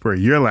it for a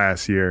year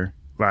last year,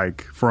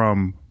 like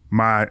from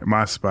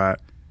my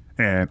spot,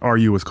 and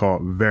RU was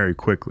called very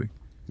quickly.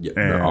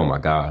 Yeah. Oh my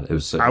God, it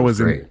was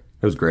great.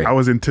 It was great. I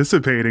was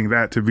anticipating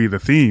that to be the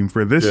theme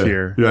for this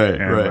year.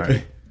 Right.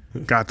 Like,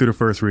 got through the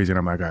first region.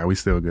 I'm like, all right, we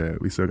still good.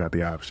 We still got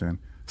the option.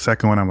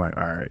 Second one, I'm like,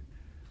 all right.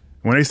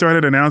 When they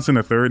started announcing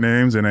the third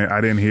names and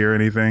I didn't hear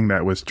anything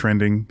that was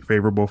trending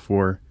favorable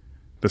for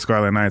the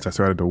Scarlet Knights, I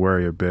started to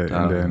worry a bit.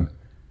 And then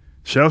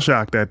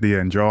shell-shocked at the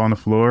end, jaw on the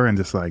floor, and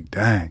just like,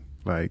 dang,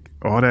 like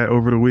all that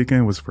over the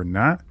weekend was for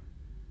naught.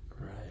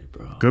 Right,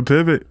 bro. Good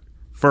pivot.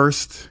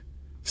 First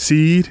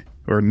seed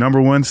or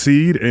number one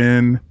seed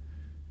in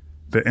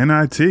the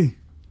NIT.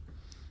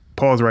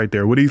 Pause right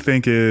there. What do you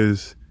think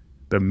is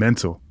the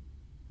mental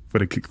for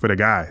the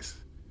guys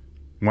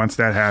once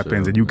that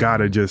happens, and you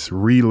gotta just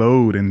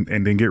reload and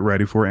then get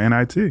ready for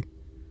NIT?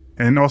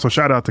 And also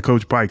shout out to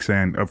Coach Pike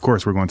saying, of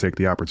course we're going to take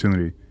the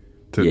opportunity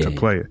to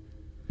play it.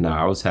 No,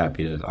 I was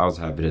happy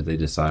that they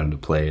decided to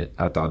play it.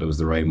 I thought it was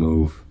the right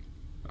move.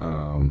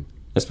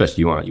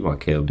 Especially you want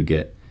Caleb to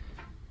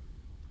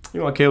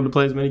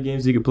play as many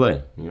games as he could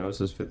play. You know, it's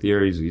his fifth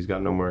year. He's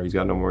got no more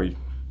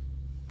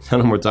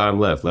time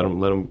left. Let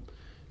him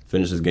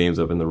finish his games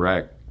up in the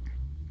rack.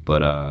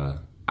 But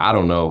I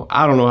don't know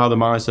how the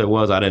mindset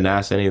was. I didn't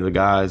ask any of the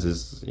guys.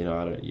 It's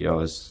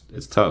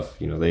tough.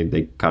 You know,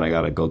 they kind of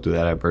got to go through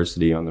that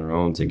adversity on their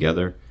own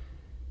together.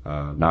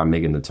 Not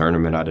making the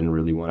tournament, I didn't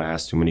really want to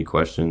ask too many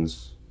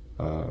questions.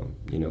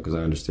 Because I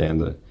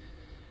understand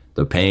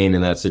the pain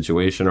in that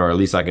situation, or at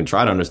least I can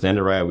try to understand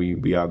it. Right?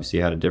 We obviously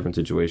had a different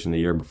situation the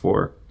year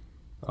before.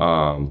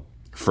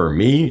 For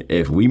me,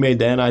 if we made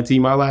the NIT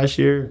my last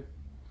year,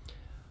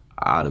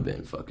 I'd have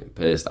been fucking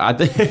pissed. I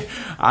think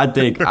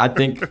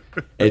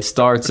it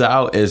starts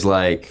out as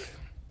like,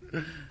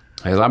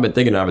 because I've been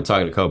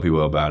talking to a couple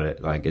people about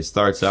it. Like, it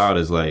starts out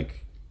as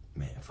like,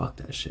 man, fuck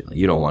that shit. Like,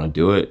 you don't want to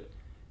do it,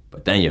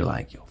 but then you're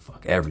like, yo,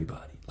 fuck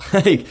everybody.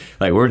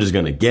 like we're just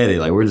gonna get it.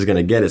 Like, we're just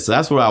gonna get it. So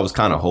that's what I was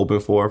kind of hoping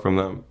for from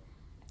them.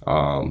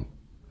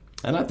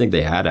 And I think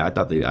they had it. I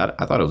thought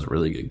it was a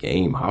really good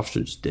game.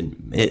 Hofstra just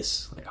didn't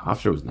miss. Like,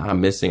 Hofstra was not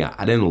missing.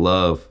 I didn't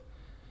love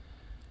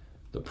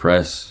the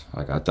press.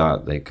 Like, I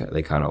thought they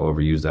kind of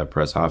overused that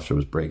press. Hofstra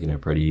was breaking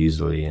it pretty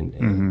easily,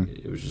 and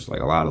it was just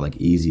like a lot of like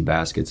easy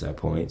baskets at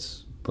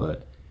points.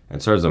 But in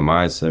terms of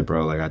mindset,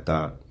 bro, like I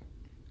thought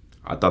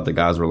the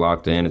guys were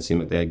locked in. It seemed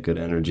like they had good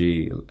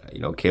energy. You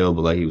know, Caleb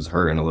looked like he was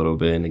hurting a little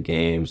bit in the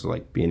game, so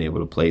like being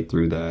able to play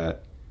through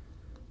that.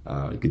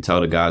 You could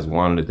tell the guys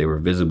wanted it. They were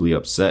visibly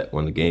upset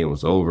when the game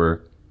was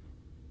over.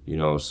 You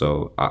know,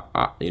 so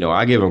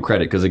I give them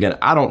credit, because again,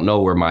 I don't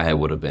know where my head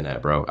would have been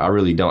at, bro. I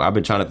really don't. I've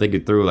been trying to think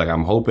it through. Like,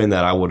 I'm hoping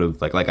that I would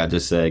have, like I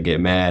just said, get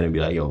mad and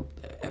be like, yo,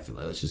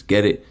 let's just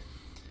get it.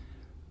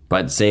 But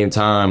at the same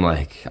time,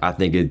 like, I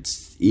think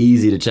it's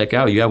easy to check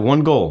out. You have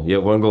one goal. You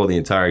have one goal the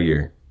entire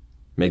year.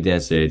 Make the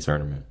NCAA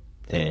tournament.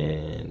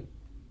 And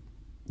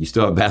you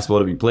still have basketball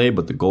to be played,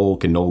 but the goal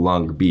can no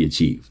longer be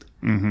achieved.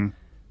 Mm-hmm.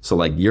 So,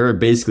 like, you're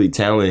basically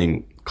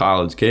telling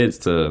college kids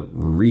to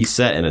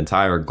reset an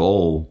entire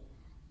goal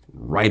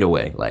right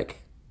away.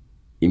 Like,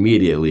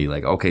 immediately.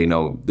 Like, okay,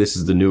 no, this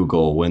is the new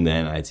goal. Win the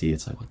NIT.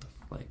 It's like, what the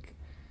like?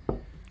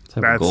 What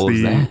type of goal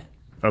is that?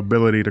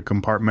 Ability to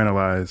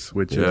compartmentalize,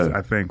 which is,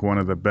 I think, one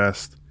of the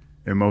best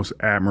and most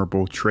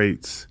admirable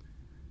traits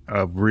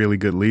of really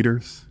good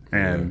leaders.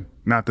 And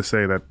not to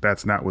say that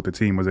that's not what the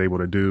team was able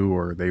to do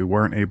or they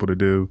weren't able to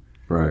do.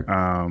 Right.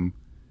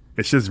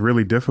 It's just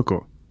really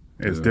difficult.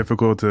 It's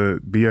difficult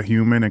to be a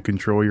human and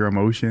control your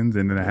emotions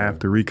and then have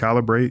to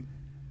recalibrate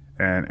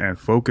and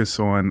focus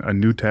on a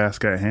new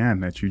task at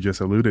hand that you just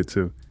alluded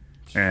to.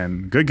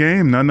 And good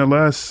game,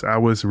 nonetheless. I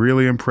was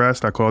really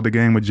impressed. I called the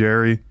game with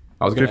Jerry.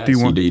 I was going to ask you,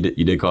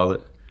 you did call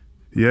it?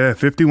 Yeah,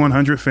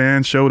 5,100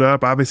 fans showed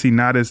up. Obviously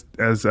not as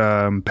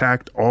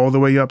packed all the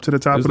way up to the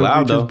top of the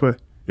bleachers,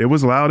 but it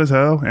was loud as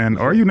hell. And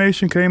RU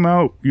Nation came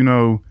out,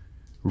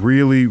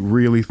 really,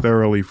 really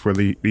thoroughly for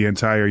the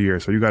entire year.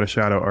 So you got to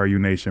shout out RU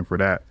Nation for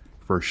that,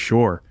 for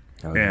sure.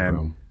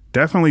 And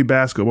definitely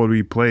basketball to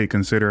be played,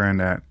 considering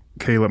that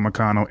Caleb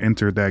McConnell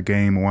entered that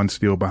game one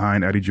steal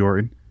behind Eddie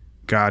Jordan.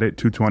 Got it,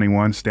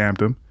 221,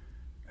 stamped him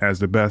as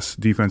the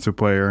best defensive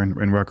player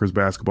in Rutgers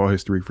basketball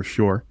history for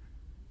sure.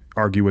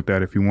 Argue with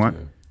that if you want.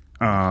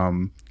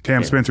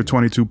 Cam Spencer,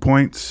 22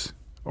 points.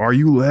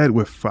 RU led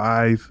with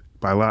 5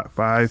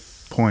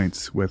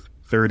 points with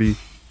 30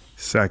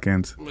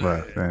 seconds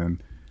left.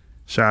 And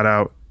shout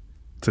out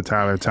to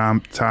Tyler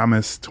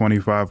Thomas,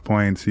 25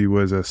 points. He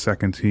was a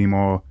second-team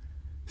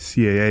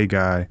All-CAA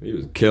guy. He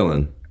was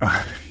killing.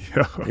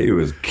 He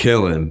was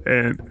killing.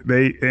 And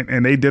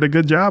they did a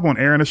good job on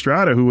Aaron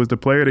Estrada, who was the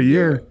player of the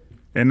year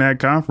in that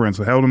conference.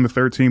 Held him to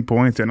 13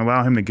 points and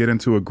allowed him to get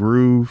into a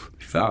groove.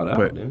 He fouled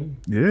out, didn't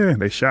he? Yeah,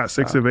 they shot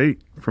 6 of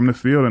 8 from the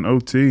field in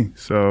OT.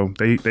 So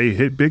they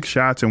hit big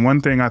shots. And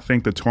one thing I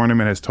think the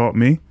tournament has taught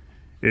me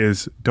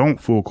is don't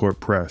full court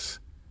press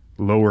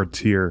lower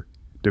tier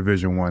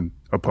Division I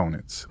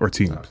opponents or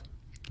teams.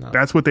 No.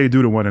 That's what they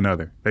do to one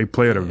another. They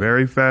play at a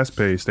very fast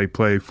pace. They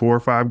play 4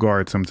 or 5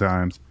 guards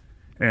sometimes.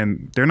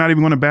 And they're not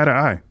even going to bat an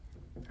eye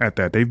at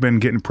that. They've been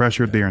getting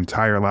pressured their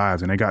entire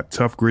lives, and they got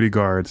tough, gritty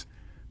guards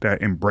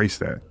that embrace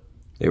that.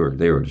 They were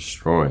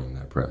destroying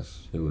that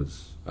press. It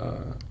was,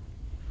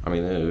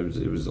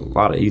 it was a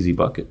lot of easy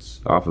buckets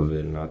off of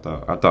it, and I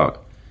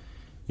thought,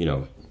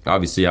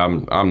 obviously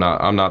I'm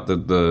not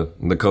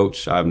the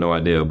coach. I have no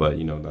idea, but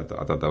I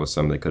thought that was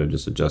something they could have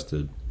just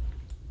adjusted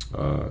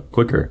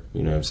quicker.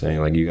 You know what I'm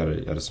saying? Like, you got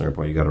to, at a certain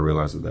point, you got to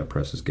realize that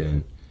press is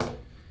getting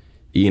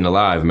eaten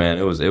alive, man.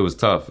 It was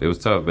tough. It was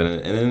tough.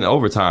 And in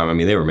overtime,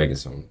 they were making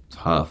some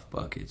tough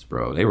buckets,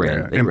 bro. They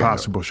ran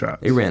impossible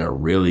shots. They ran a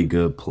really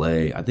good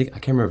play. I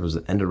can't remember if it was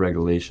the end of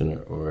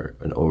regulation or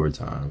an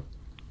overtime.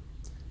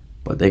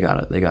 But they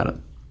got a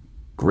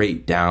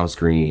great down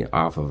screen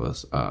off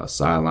of a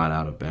sideline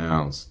out of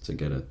bounds to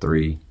get a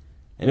 3.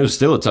 And it was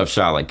still a tough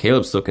shot. Like,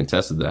 Caleb still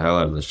contested the hell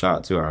out of the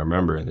shot too, I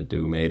remember, and the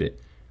dude made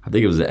it. I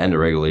think it was the end of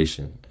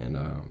regulation. And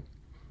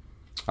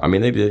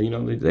they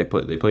did, they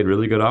played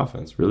really good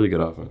offense. Really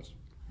good offense.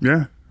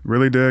 Yeah,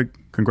 really did.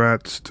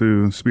 Congrats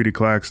to Speedy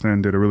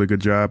Claxton. Did a really good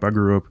job. I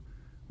grew up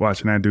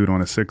watching that dude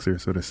on a Sixer,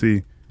 so to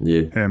see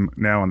him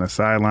now on the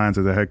sidelines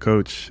as a head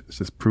coach, it's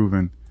just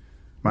proving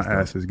my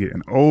ass is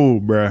getting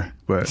old, bruh.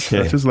 But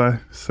such is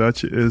life.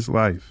 Such is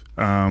life.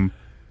 I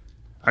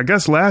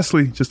guess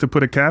lastly, just to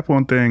put a cap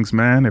on things,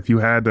 man, if you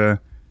had to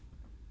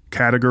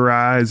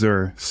categorize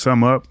or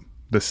sum up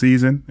the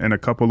season in a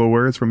couple of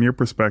words from your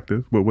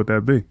perspective, what would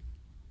that be?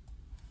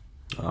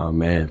 Oh,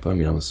 man, put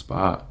me on the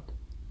spot.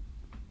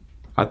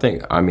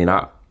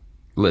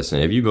 Listen,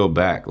 if you go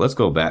back, let's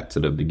go back to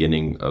the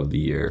beginning of the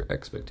year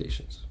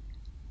expectations.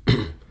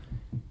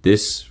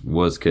 This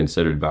was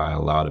considered by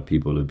a lot of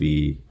people to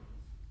be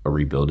a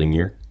rebuilding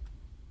year.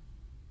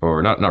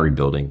 Or not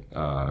rebuilding.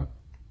 A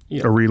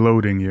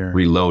reloading year.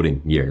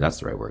 Reloading year,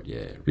 that's the right word,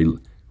 yeah.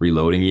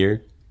 Reloading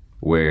year,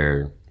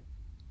 where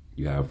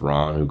you have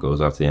Ron, who goes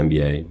off to the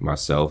NBA,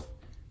 myself,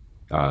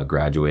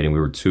 graduating. We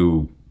were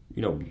 2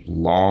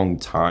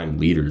 long-time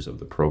leaders of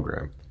the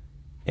program.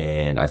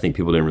 And I think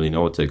people didn't really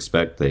know what to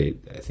expect. I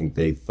think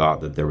they thought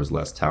that there was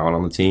less talent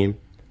on the team.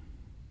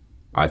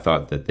 I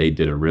thought that they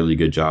did a really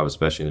good job,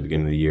 especially in the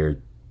beginning of the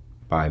year,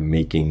 by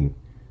making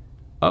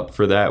up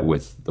for that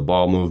with the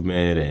ball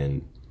movement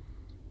and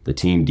the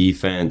team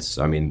defense.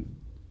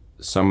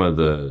 Some of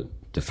the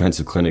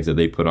defensive clinics that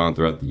they put on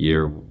throughout the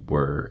year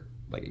were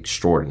like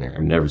extraordinary.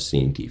 I've never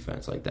seen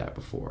defense like that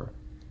before.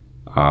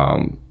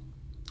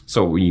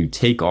 So when you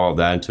take all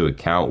that into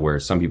account, where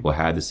some people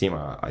had the team,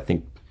 I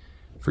think,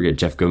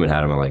 Jeff Goodman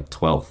had him at like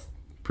 12th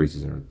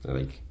preseason.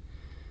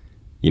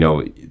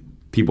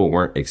 People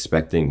weren't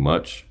expecting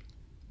much.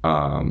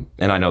 And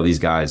I know these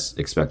guys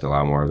expect a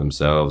lot more of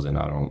themselves, and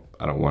I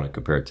don't want to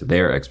compare it to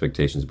their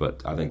expectations,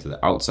 but I think to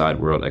the outside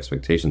world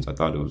expectations, I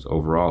thought it was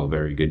overall a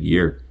very good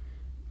year.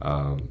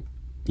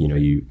 You know,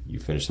 you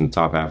finished in the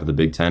top half of the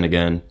Big Ten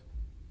again.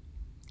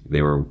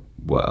 They were,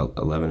 what,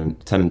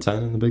 10 and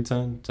 10 in the Big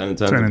Ten? 10 and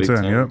 10 in the Big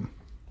Ten, yep.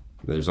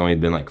 There's only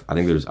been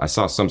I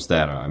saw some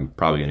stat, I'm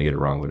probably going to get it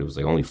wrong, but it was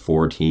like only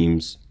 4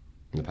 teams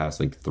in the past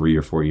like 3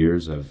 or 4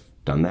 years have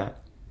done that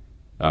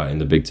in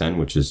the Big Ten,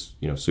 which is,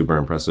 you know, super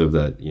impressive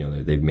that, you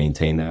know, they've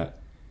maintained that.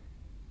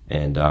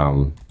 And,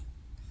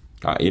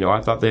 you know,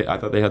 I thought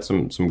they had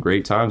some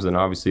great times, and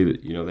obviously,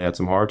 you know, they had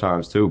some hard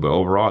times too. But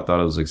overall, I thought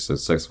it was a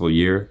successful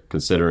year,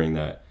 considering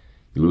that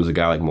you lose a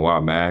guy like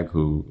Mawot Mag,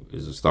 who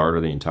is a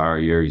starter the entire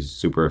year. He's a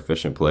super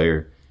efficient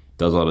player,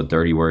 does all the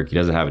dirty work. He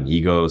doesn't have an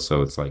ego,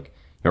 so it's like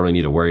you don't really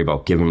need to worry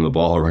about giving him the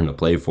ball or running the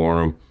play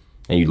for him.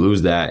 And you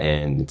lose that,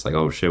 and it's like,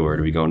 oh shit, where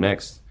do we go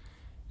next?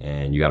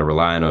 And you got to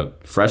rely on a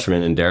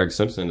freshman in Derek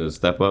Simpson to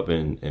step up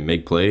and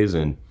make plays.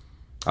 And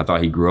I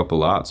thought he grew up a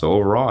lot. So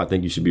overall, I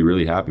think you should be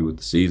really happy with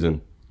the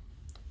season,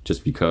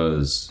 just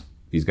because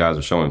these guys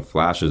are showing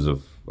flashes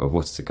of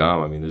what's to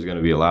come. I mean, there's going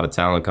to be a lot of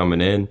talent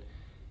coming in,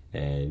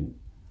 and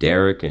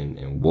Derek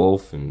and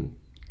Wolf and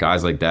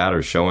guys like that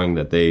are showing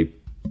that they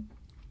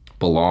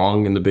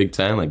belong in the Big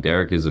Ten. Like,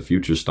 Derek is a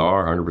future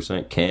star,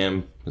 100%.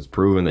 Cam has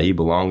proven that he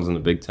belongs in the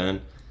Big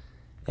Ten.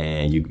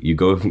 And you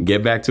go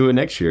get back to it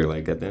next year.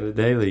 Like, at the end of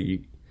the day,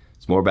 like,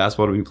 it's more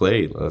basketball to be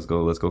played. Let's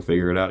go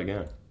figure it out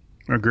again.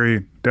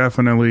 Agreed.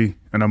 Definitely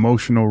an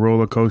emotional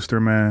roller coaster,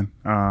 man.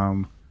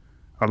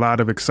 A lot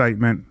of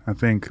excitement. I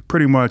think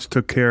pretty much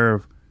took care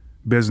of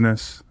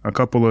business. A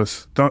couple of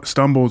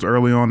stumbles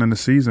early on in the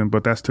season,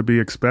 but that's to be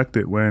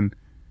expected when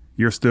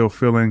you're still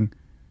filling,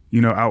 you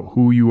know, out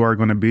who you are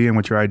going to be and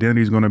what your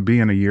identity is going to be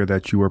in a year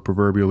that you are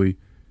proverbially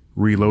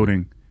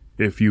reloading,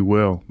 if you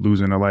will,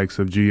 losing the likes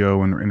of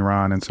Gio and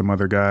Ron and some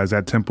other guys.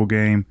 That Temple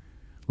game,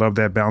 love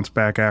that bounce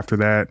back after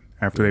that,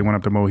 after they went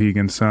up to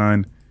Mohegan's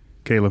son,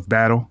 Caleb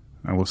Battle.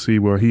 And we'll see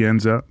where he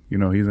ends up. You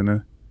know, he's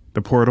in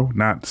the portal,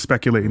 not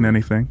speculating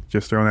anything,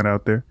 just throwing that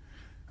out there.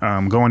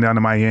 Going down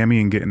to Miami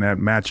and getting that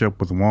matchup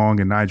with Wong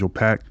and Nigel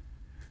Pack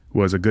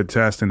was a good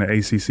test in the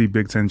ACC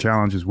Big Ten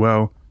Challenge as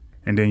well.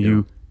 And then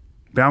you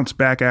bounce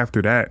back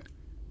after that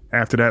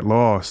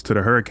loss to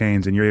the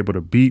Hurricanes, and you're able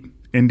to beat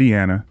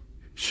Indiana.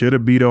 Should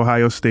have beat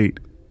Ohio State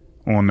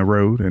on the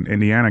road, and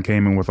Indiana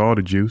came in with all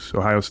the juice.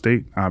 Ohio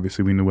State,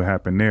 obviously, we knew what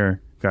happened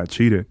there, got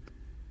cheated.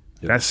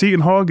 Yep. That Seton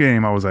Hall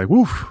game, I was like,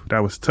 woof, that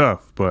was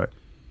tough. But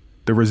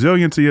the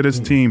resiliency of this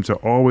team to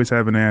always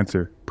have an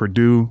answer.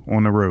 Purdue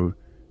on the road,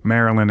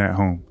 Maryland at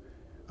home.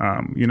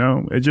 You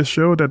know, it just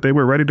showed that they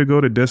were ready to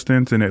go the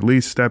distance and at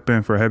least step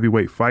in for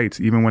heavyweight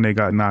fights, even when they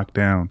got knocked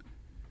down.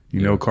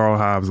 You know, Carl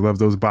Hobbs loves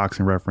those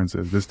boxing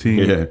references. This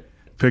team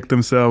picked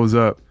themselves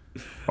up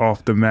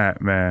off the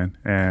mat, man.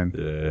 And,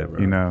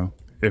 you know,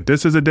 if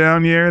this is a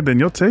down year, then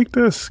you'll take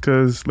this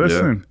because,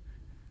 listen,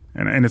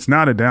 and it's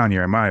not a down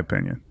year in my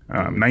opinion.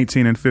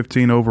 19 and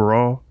 15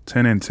 overall,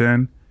 10 and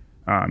 10.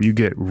 You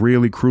get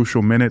really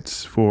crucial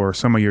minutes for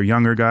some of your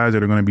younger guys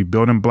that are going to be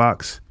building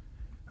blocks.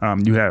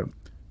 You have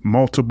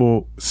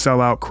multiple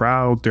sellout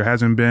crowds. There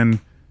hasn't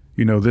been,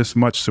 you know, this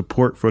much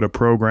support for the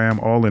program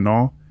all in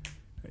all.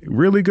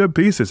 Really good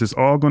pieces. It's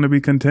all going to be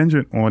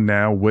contingent on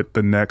now what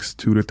the next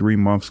 2 to 3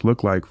 months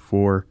look like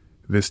for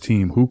this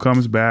team. Who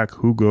comes back,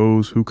 who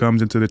goes, who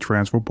comes into the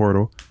transfer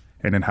portal,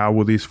 and then how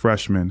will these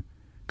freshmen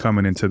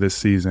coming into this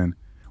season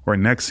or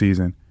next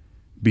season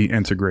be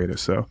integrated.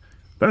 So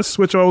let's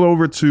switch all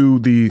over to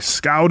the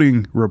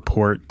scouting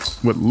report.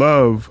 Would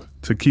love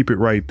to keep it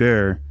right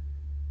there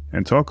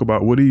and talk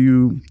about what do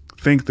you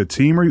think the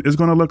team is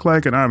going to look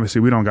like? And obviously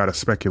we don't got to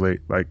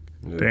speculate. Like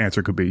the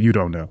answer could be, you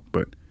don't know.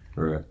 But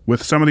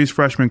with some of these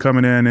freshmen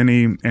coming in,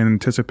 any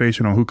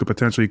anticipation on who could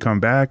potentially come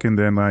back? And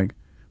then like,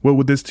 what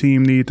would this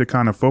team need to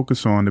kind of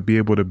focus on to be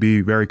able to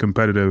be very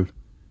competitive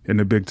in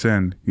the Big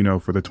Ten, you know,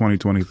 for the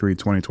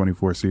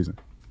 2023-2024 season?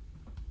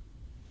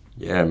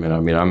 Yeah, man. I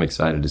mean, I'm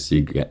excited to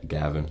see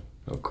Gavin,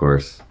 of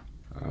course.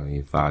 I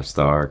mean,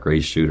 5-star,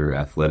 great shooter,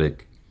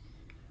 athletic.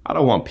 I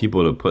don't want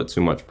people to put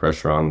too much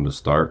pressure on him to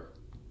start.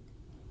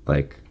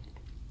 Like,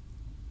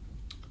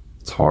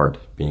 it's hard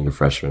being a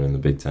freshman in the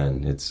Big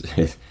Ten. It's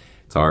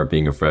hard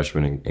being a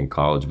freshman in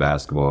college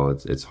basketball.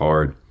 It's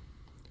hard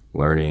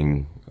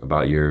learning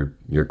about your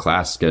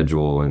class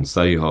schedule and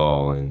study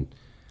hall and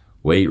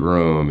weight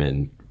room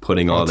and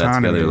putting all that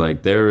together.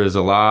 Like, there is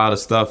a lot of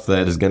stuff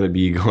that is going to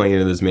be going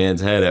into this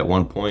man's head at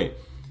one point.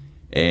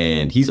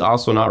 And he's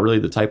also not really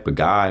the type of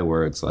guy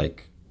where it's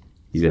like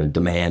he's going to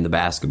demand the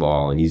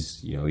basketball and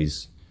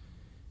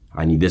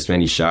I need this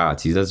many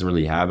shots. He doesn't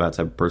really have that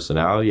type of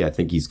personality. I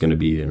think he's going to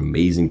be an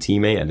amazing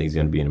teammate. I think he's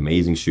going to be an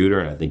amazing shooter.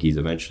 And I think he's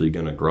eventually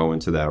going to grow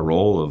into that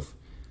role of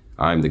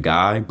I'm the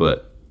guy.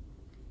 But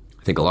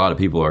I think a lot of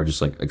people are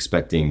just like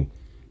expecting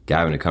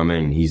Gavin to come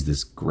in and he's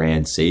this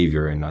grand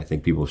savior. And I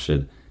think people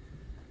should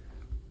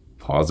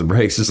pause the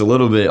brakes just a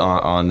little bit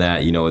on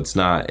that. You know, it's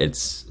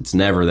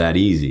never that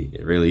easy.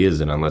 It really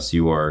isn't, unless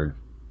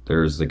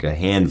there's like a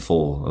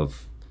handful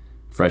of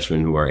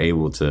freshmen who are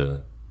able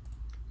to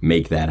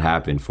make that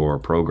happen for a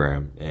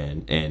program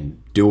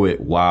and do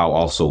it while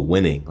also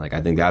winning. Like,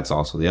 I think that's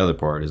also the other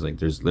part is like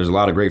there's a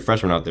lot of great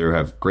freshmen out there who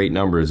have great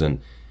numbers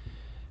and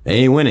they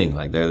ain't winning.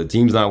 Like, the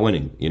team's not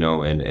winning, you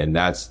know, and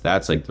that's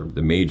like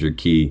the major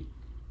key.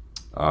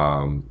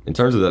 In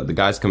terms of the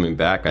guys coming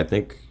back, I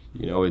think,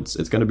 you know, it's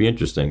going to be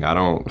interesting. I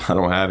don't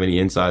have any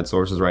inside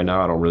sources right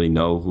now. I don't really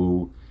know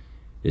who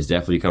is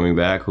definitely coming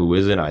back, who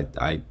isn't.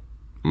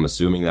 I'm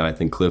assuming that I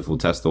think Cliff will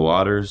test the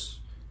waters.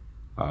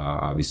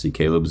 Obviously,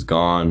 Caleb's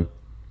gone.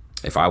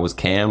 If I was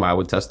Cam, I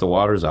would test the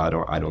waters. I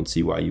don't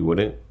see why you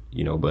wouldn't,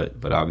 you know.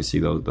 But obviously,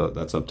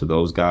 that's up to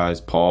those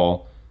guys.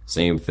 Paul,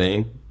 same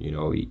thing. You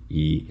know,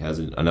 he has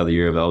another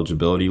year of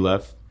eligibility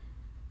left,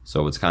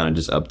 so it's kind of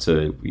just up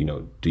to, you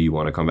know, do you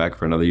want to come back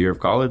for another year of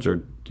college, or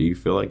do you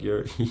feel like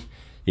you're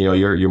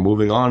you're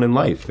moving on in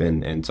life,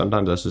 and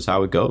sometimes that's just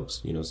how it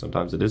goes. You know,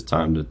 sometimes it is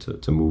time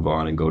to move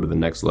on and go to the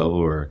next level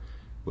or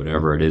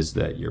whatever it is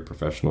that your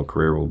professional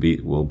career will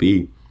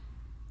be.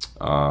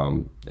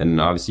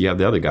 And obviously you have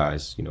the other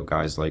guys, you know,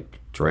 guys like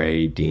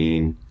Dre,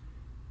 Dean,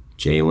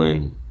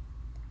 Jalen,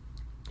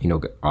 you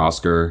know,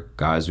 Oscar,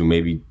 guys who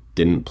maybe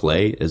didn't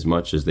play as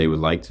much as they would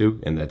like to,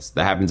 and that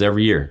happens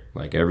every year.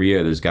 Like, every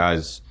year there's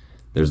guys,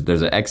 there's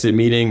an exit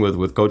meeting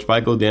with Coach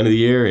Pikiell at the end of the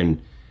year,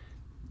 and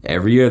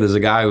every year there's a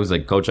guy who's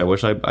like, Coach, I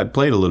wish I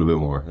played a little bit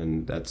more,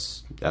 and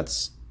that's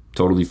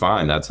totally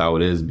fine. That's how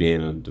it is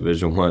being a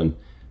Division I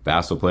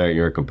basketball player, and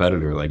you're a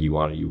competitor. Like, you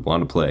want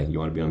to play, you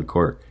want to be on the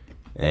court.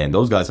 And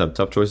those guys have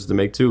tough choices to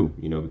make too,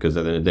 you know, because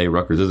at the end of the day,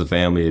 Rutgers is a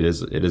family. It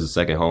is a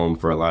second home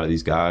for a lot of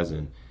these guys,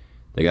 and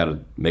they got to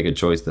make a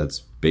choice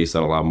that's based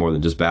on a lot more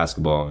than just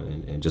basketball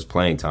and just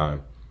playing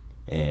time.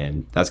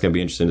 And that's going to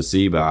be interesting to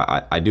see.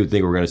 But I do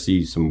think we're going to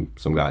see some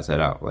guys head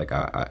out. Like,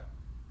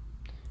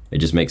 it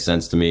just makes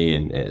sense to me,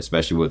 and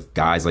especially with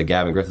guys like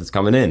Gavin Griffiths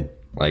coming in.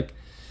 Like,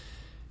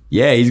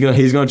 yeah, he's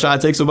gonna try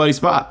to take somebody's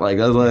spot. Like,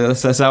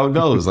 that's how it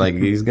goes. Like,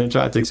 he's gonna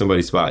try to take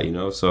somebody's spot, you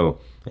know. So,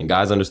 and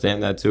guys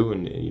understand that too.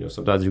 And, you know,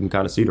 sometimes you can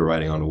kind of see the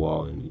writing on the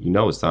wall, and you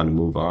know it's time to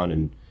move on.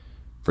 And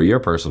for your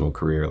personal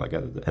career, like,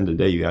 at the end of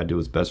the day, you gotta do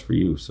what's best for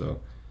you. So,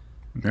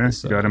 yeah,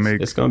 you gotta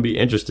make. It's gonna be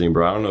interesting,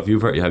 bro. I don't know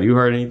if have you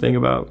heard anything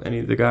about any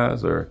of the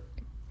guys, or?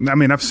 I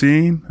mean, I've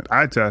seen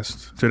eye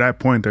test to that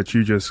point that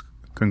you just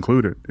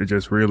concluded. It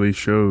just really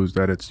shows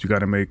that you got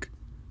to make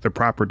the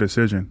proper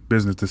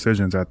business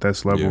decisions at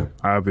this level.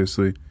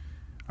 Obviously,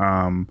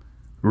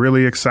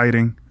 really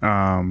exciting.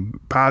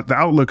 The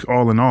outlook,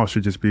 all in all,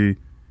 should just be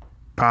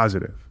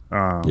positive.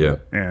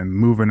 And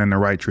moving in the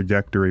right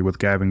trajectory with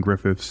Gavin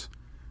Griffiths.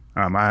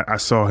 I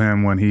saw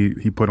him when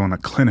he put on a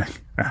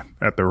clinic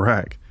at the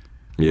Rack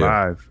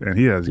live, and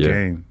he has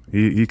game.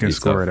 He can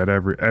score it at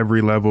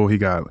every level. He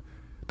got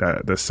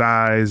the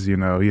size. You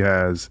know, he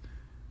has.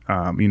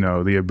 You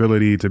know, the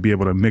ability to be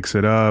able to mix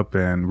it up,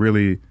 and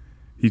really,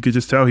 you could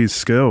just tell he's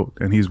skilled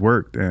and he's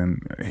worked.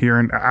 And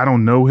I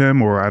don't know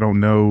him, or I don't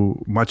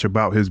know much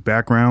about his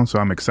background, so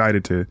I'm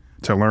excited to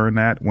learn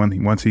that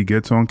once he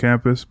gets on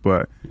campus.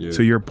 But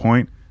to your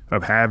point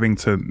of having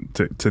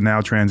to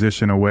now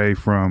transition away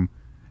from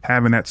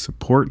having that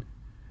support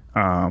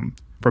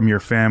from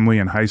your family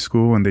in high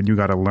school, and then you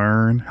got to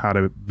learn how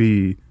to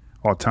be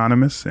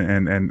autonomous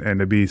and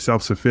to be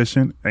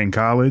self-sufficient in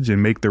college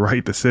and make the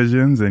right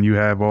decisions, and you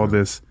have all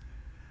this,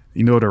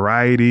 you know,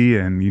 notoriety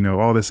and, you know,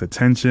 all this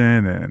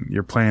attention, and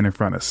you're playing in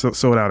front of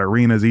sold out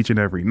arenas each and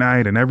every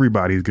night, and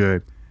everybody's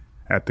good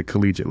at the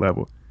collegiate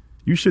level.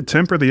 You should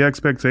temper the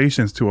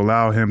expectations to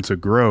allow him to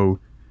grow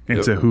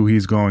into who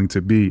he's going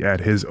to be at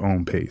his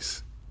own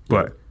pace.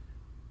 But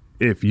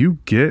if you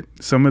get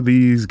some of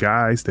these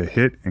guys to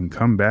hit and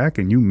come back,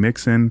 and you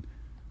mix in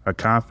a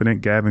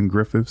confident Gavin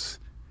Griffiths,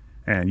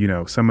 and, you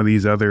know, some of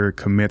these other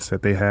commits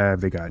that they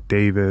got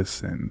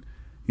Davis and,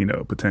 you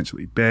know,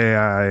 potentially Bay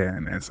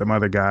and some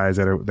other guys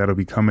that'll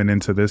be coming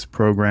into this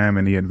program,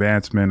 and the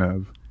advancement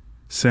of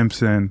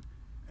Simpson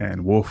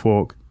and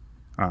Woolfolk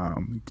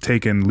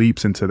taking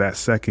leaps into that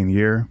second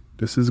year.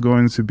 This is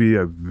going to be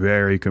a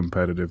very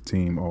competitive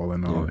team all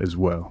in all as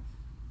well.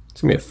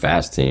 It's going to be a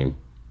fast team.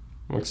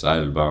 I'm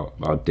excited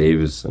about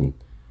Davis and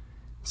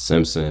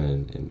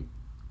Simpson and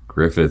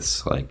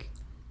Griffiths. Like,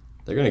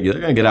 they're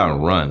gonna get out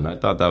and run. I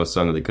thought that was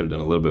something they could have done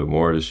a little bit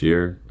more this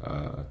year,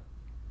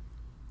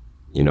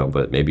 you know.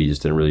 But maybe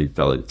just didn't really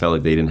felt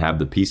like they didn't have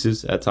the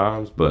pieces at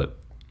times. But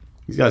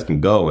these guys can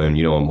go, and,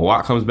 you know, when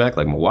Mawot comes back,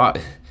 like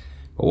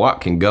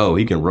Mawot can go.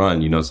 He can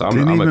run, you know. So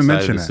I'm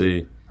excited to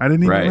see. I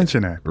didn't even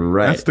mention that.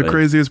 Right, that's the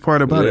craziest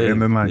part about it.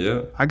 And then,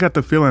 I got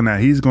the feeling that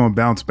he's gonna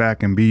bounce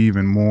back and be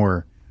even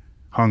more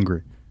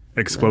hungry,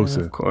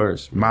 explosive. Of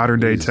course,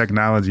 modern day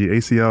technology.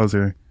 ACLs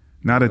are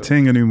not a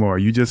thing anymore.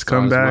 You just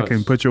come back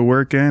and put your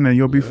work in, and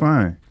you'll be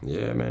fine.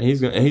 Yeah, man. He's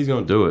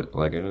gonna do it.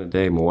 Like, at the end of the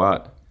day,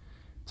 Mawot,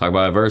 talk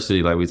about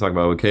adversity, like we talked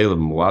about with Caleb.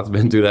 Mawot's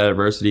been through that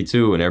adversity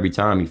too, and every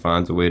time he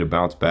finds a way to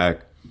bounce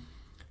back.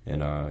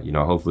 And you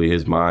know, hopefully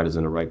his mind is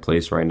in the right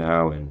place right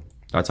now. And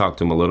I talked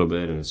to him a little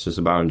bit, and it's just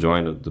about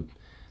enjoying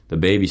the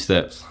baby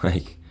steps.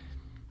 Like,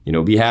 you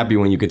know, be happy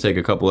when you can take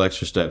a couple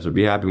extra steps, or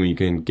be happy when you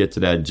can get to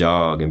that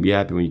jog, and be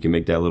happy when you can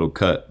make that little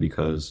cut,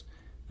 because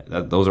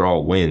those are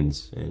all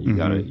wins, and you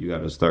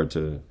gotta start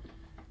to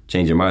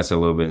change your mindset a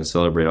little bit and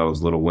celebrate all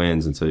those little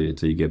wins until you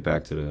get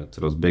back to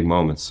those big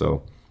moments.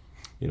 So,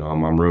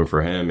 I'm rooting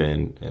for him,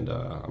 and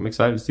I'm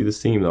excited to see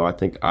this team. Though I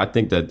think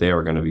that they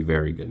are going to be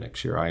very good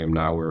next year. I am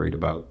not worried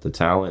about the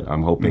talent.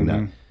 I'm hoping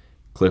that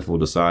Cliff will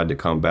decide to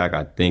come back.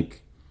 I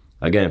think,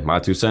 again, my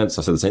 2 cents.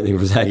 I said the same thing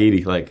for Zach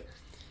Edey. Like,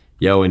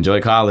 yo,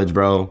 enjoy college,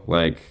 bro.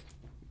 Like,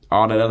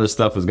 all that other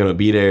stuff is going to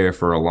be there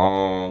for a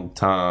long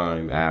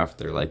time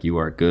after. Like, you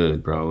are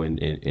good, bro, and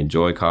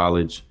enjoy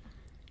college.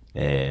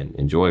 And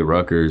enjoy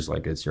Rutgers,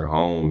 like it's your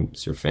home,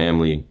 it's your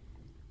family,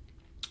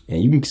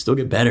 and you can still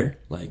get better.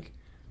 Like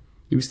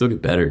you can still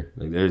get better.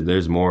 Like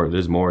there's more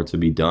to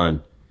be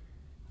done,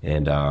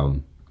 and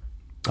I'm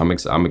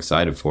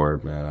excited for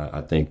it, man.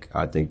 I think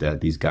that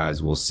these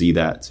guys will see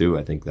that too.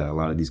 I think that a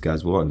lot of these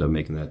guys will end up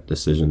making that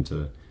decision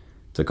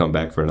to come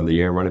back for another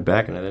year and run it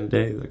back. And at the end of the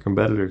day, the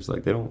competitors,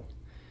 like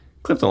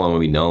Cliff don't want to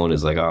be known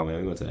as like, oh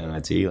man, we went to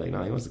NIT. Like,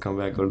 no, he wants to come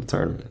back, go to the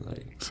tournament.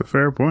 Like, it's a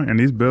fair point, and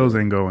these Bills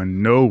ain't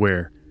going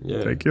nowhere.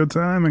 Yeah. Take your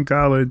time in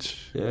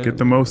college, get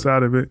the most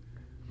out of it,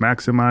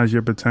 maximize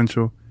your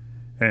potential,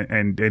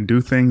 and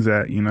do things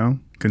that,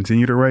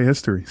 continue to write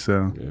history.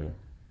 So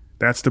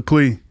that's the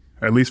plea,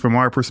 at least from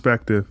our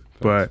perspective.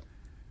 But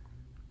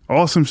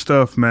awesome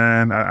stuff,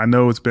 man. I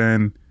know it's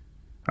been,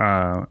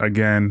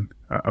 again,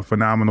 a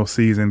phenomenal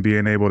season,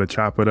 being able to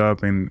chop it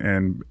up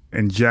and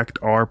inject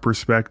our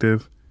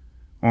perspective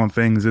on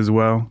things as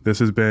well. This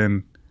has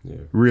been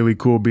really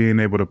cool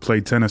being able to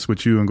play tennis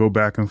with you and go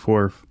back and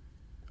forth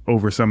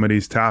over some of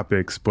these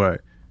topics, but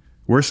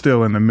we're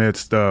still in the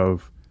midst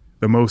of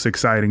the most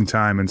exciting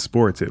time in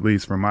sports, at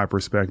least from my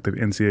perspective.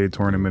 NCAA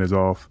tournament is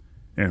off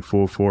in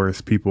full force.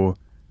 People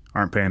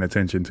aren't paying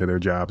attention to their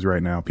jobs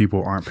right now.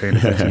 People aren't paying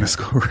attention to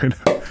school right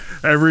now.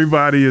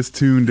 Everybody is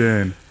tuned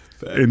in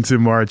into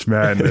March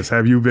Madness.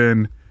 Have you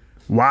been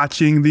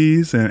watching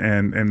these?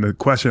 And the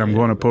question I'm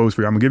going to pose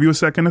for you, I'm going to give you a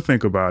second to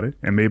think about it,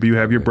 and maybe you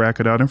have your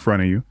bracket out in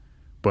front of you,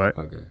 but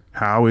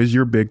how is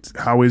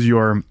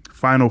your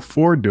Final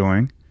Four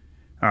doing?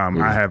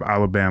 I have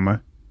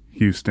Alabama,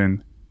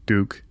 Houston,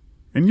 Duke,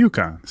 and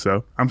UConn.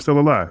 So I'm still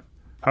alive.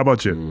 How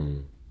about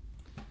you?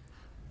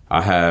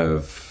 I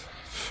have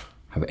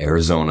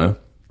Arizona.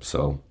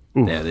 So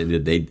yeah,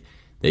 they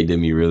did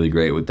me really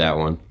great with that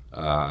one.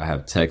 I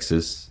have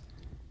Texas,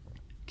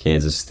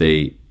 Kansas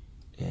State,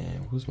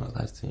 and what was my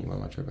last team? What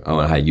am I tripping? Oh,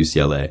 I had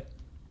UCLA.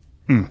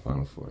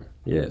 Final Four.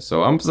 Yeah,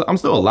 so I'm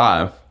still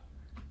alive,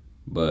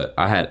 but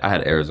I had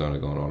Arizona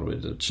going all the way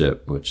to the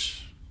chip,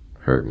 which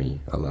hurt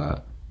me a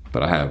lot.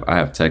 But I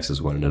have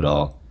Texas winning it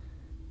all,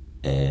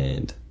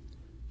 and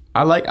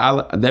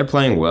they're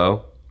playing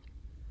well.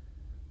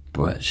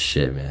 But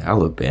shit, man,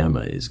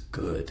 Alabama is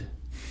good.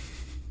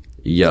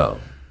 Yo,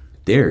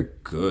 they're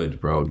good,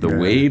 bro. The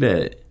way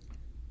that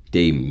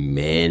they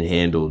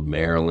manhandled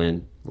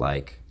Maryland,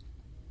 like,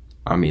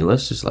 I mean,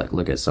 let's just like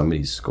look at some of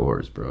these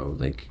scores, bro.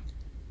 Like,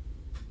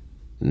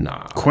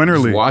 nah.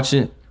 Quinterly.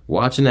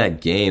 Watching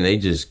that game,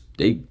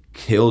 they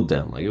killed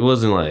them. Like, it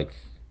wasn't like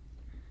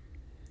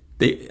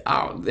they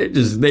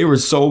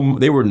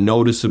were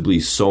noticeably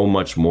so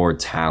much more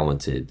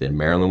talented than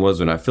Maryland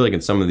was. And I feel like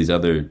in some of these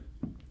other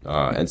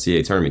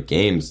NCAA tournament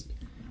games,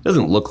 it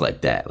doesn't look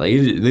like that. Like,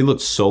 they look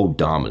so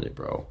dominant,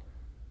 bro.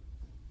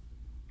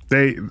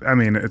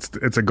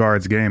 It's a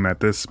guards game at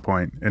this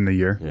point in the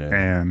year,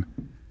 and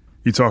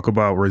you talk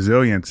about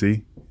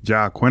resiliency.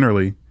 Ja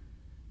Quinterly,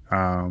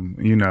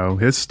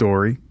 his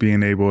story,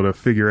 being able to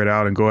figure it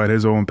out and go at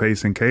his own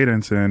pace and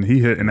cadence, and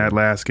he hit in that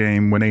last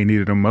game when they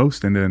needed him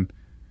most. And then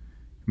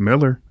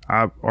Miller,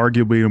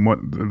 arguably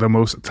the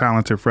most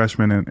talented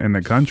freshman in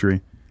the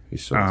country.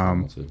 He's so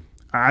talented.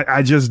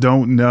 I just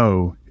don't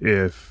know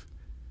if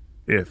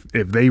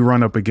they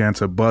run up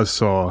against a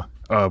buzzsaw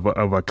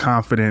of a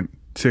confident,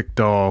 ticked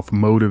off,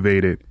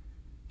 motivated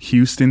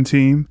Houston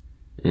team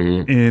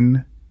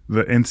in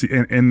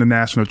the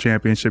national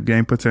championship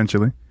game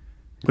potentially.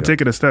 But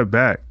take it a step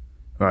back,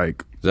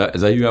 like,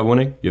 is that you got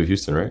winning? You have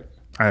Houston, right?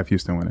 I have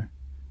Houston winning.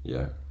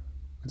 Yeah.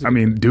 I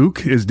mean,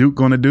 Duke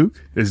going to Duke?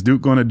 Is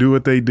Duke going to do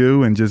what they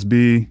do and just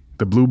be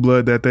the blue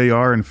blood that they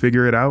are and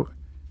figure it out?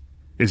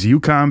 Is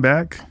UConn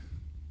back?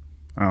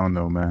 I don't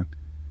know, man.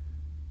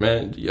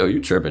 Man, yo, you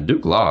tripping.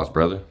 Duke lost,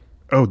 brother.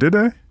 Oh, did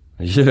they?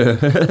 Yeah.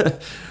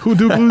 Who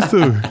Duke lose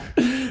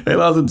to? They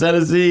lost to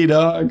Tennessee,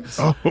 dog.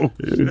 Oh,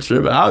 you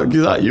tripping.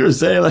 You were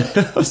saying like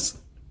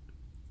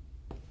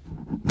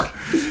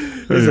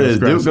He says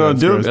Duke gonna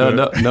Duke.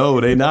 No,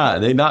 they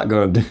not. They not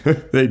gonna do.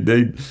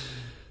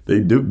 They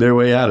duped their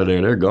way out of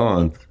there. They're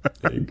gone.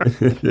 They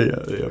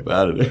up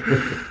out of there.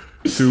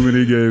 Too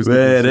many games,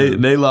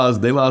 man. They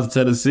lost. They lost to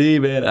Tennessee,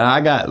 man. I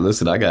got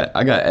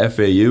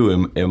FAU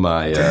in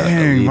my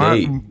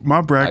dang.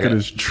 My bracket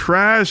is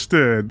trashed.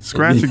 Then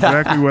scratch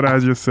exactly what I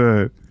just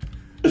said.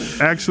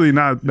 Actually,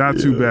 not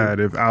too bad.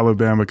 If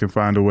Alabama can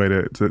find a way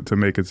to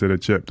make it to the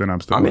chip, then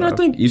I'm still. I mean, I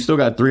think you still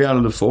got 3 out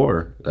of the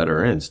 4 that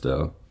are in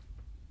still.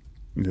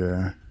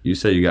 Yeah. You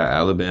said you got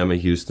Alabama,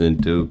 Houston,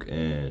 Duke,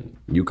 and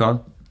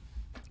UConn.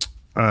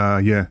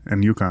 Yeah,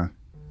 and UConn.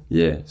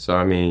 Yeah. So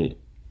I mean,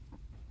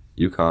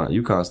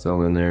 UConn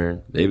still in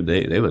there. They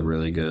look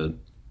really good.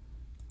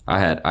 I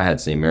had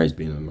St. Mary's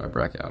being in my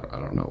bracket. I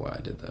don't know why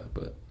I did that,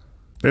 but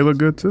they look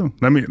good too.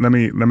 Let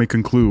me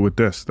conclude with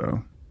this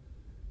though.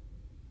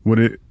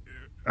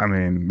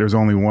 There's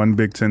only one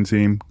Big Ten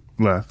team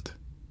left.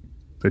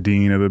 The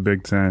dean of the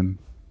Big Ten,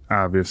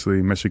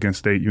 obviously, Michigan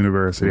State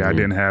University. Mm-hmm. I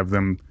didn't have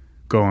them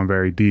going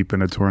very deep in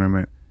the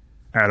tournament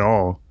at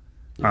all.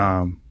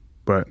 Yeah.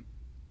 But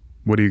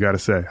what do you got to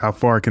say? How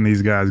far can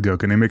these guys go?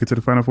 Can they make it to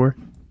the Final Four?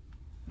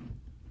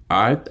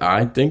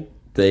 I think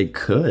they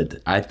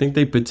could. I think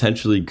they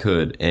potentially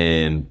could.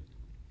 And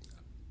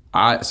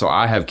I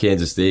have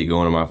Kansas State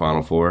going to my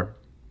Final Four.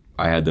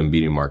 I had them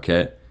beating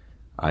Marquette.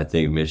 I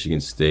think Michigan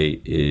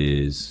State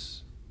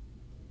is...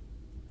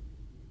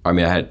 I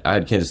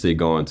had Kansas State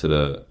going to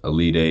the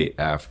Elite Eight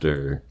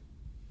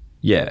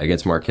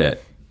against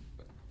Marquette.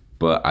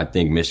 But I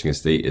think Michigan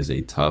State is a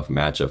tough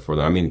matchup for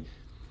them.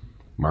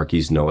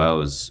 Marquise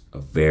Noel is a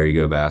very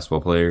good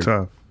basketball player.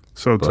 Tough.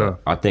 Tough.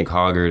 I think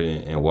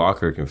Hoggard and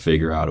Walker can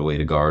figure out a way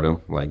to guard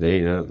him. Like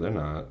they're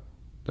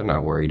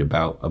not worried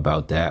about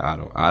that.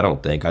 I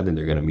think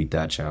they're gonna meet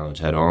that challenge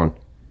head on.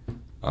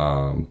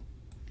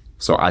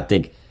 So I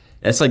think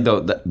that's like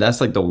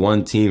the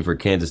one team for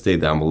Kansas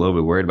State that I'm a little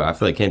bit worried about. I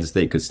feel like Kansas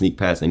State could sneak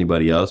past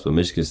anybody else, but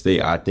Michigan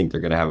State, I think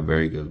they're gonna have a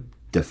very good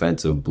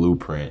defensive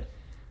blueprint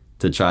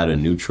to try to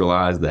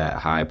neutralize that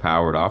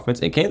high-powered offense.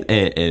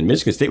 And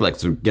Michigan State likes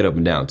to get up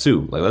and down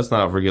too. Like let's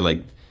not forget,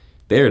 like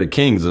they're the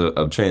kings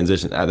of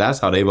transition. That's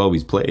how they've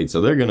always played.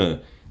 So they're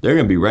gonna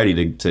be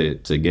ready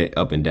to get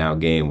up and down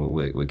game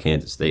with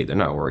Kansas State. They're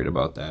not worried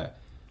about that.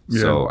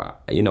 Yeah. So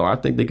I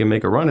think they can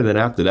make a run, and then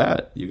after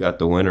that, you got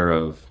the winner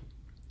of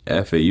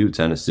FAU,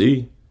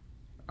 Tennessee.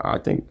 I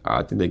think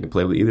they can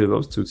play with either of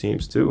those two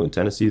teams too. And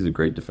Tennessee is a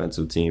great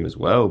defensive team as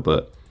well,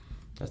 but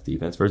that's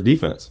defense versus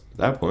defense. At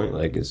that point,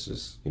 like it's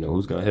just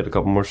who's gonna hit a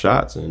couple more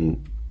shots.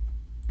 And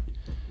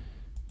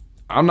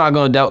I'm not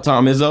gonna doubt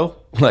Tom Izzo.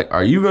 Like,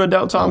 are you gonna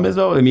doubt Tom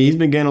Izzo? He's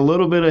been getting a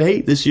little bit of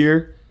hate this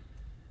year.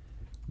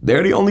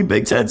 They're the only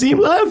Big Ten team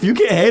left. You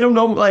can't hate them.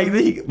 No,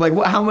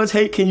 how much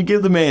hate can you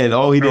give the man?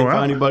 Oh, he didn't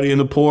find anybody in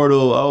the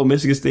portal. Oh,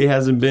 Michigan State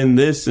hasn't been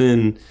this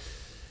in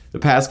the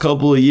past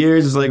couple of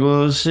years. It's like,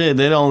 well, shit,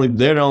 they're the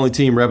only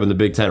team repping the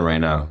Big Ten right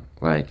now.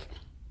 Like,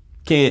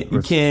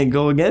 you can't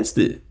go against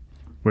it.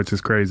 Which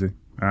is crazy.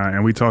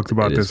 And we talked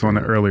about this on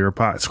the earlier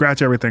pod.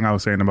 Scratch everything I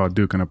was saying about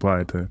Duke and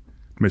apply it to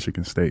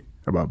Michigan State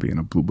about being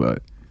a blue blood.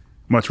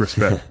 Much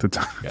respect to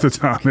Tom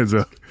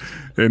Izzo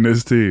in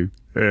this team.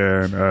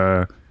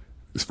 And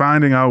it's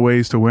finding out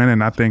ways to win.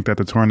 And I think that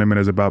the tournament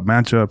is about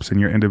matchups and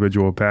your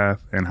individual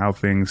path and how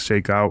things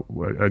shake out.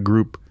 A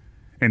group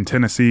in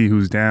Tennessee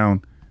who's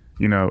down,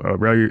 a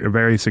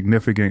very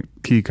significant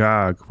key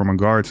cog from a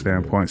guard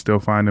standpoint, still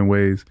finding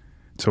ways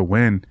to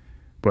win.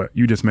 But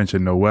you just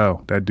mentioned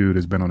Noel. That dude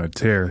has been on a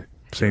tear.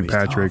 St.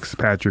 Patrick's,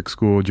 Patrick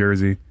School,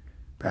 Jersey.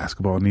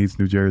 Basketball needs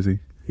New Jersey.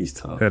 He's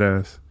tough. Head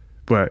ass.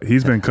 But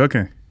he's been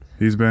cooking.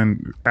 He's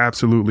been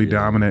absolutely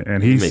dominant,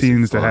 and he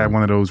seems to have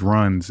one of those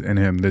runs in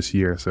him this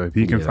year. So if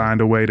he can find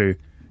a way to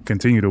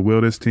continue to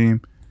will this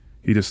team,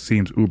 he just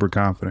seems uber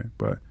confident.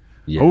 But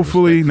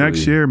hopefully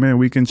next year, man,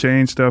 we can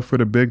change stuff for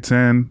the Big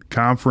Ten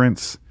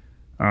Conference,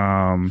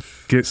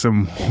 get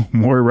some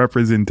more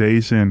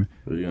representation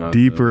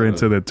deeper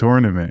into the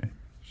tournament.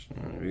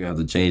 We have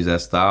to change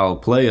that style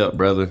of play up,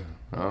 brother.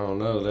 I don't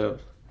know.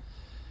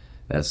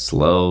 That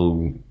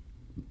slow,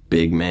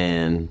 big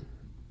man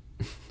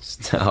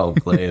style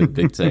play the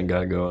Big Ten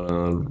got going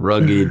on.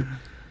 Rugged,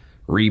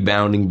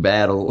 rebounding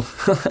battle.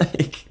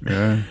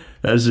 That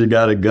shit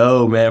gotta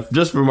go, man.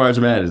 Just for March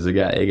Madness, it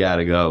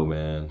gotta go,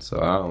 man.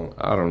 So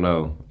I don't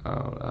know.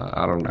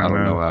 I don't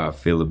know how I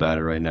feel about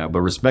it right now.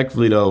 But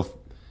respectfully though,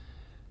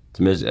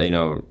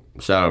 to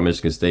shout out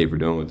Michigan State for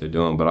doing what they're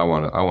doing, but I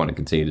want to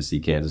continue to see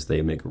Kansas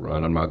State make a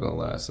run. I'm not gonna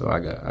lie. So I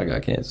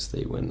got Kansas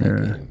State winning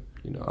that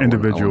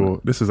game.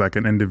 This is like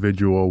an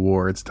individual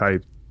awards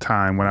type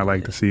time when I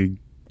like to see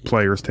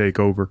players take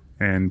over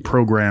and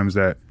programs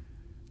that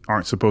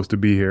aren't supposed to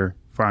be here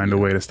find a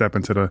way to step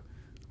into the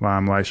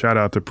limelight. Shout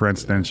out to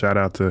Princeton. Shout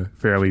out to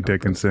Fairleigh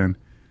Dickinson.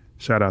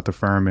 Shout out to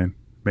Furman,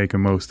 making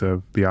most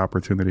of the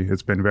opportunity.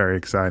 It's been very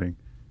exciting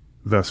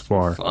thus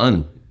far.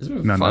 Fun. It's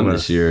been fun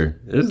this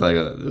year.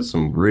 There's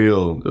some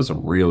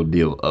real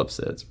deal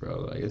upsets,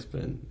 bro. Like it's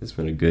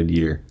been a good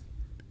year.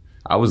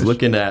 I was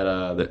looking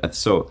at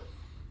so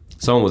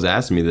someone was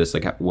asking me this,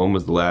 like when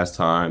was the last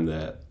time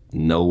that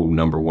no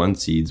number one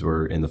seeds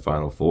were in the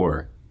Final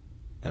Four?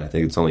 And I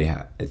think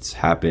it's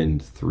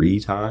happened 3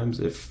 times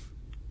if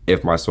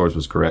my source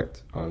was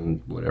correct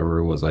on whatever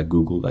it was I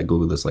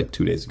googled this like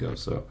 2 days ago.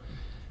 So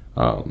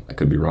I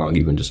could be wrong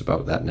even just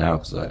about that now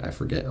because I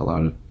forget a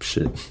lot of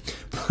shit.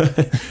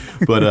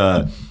 but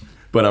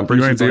I'm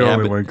pretty sure it's only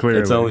happened. One,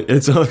 clearly.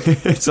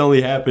 It's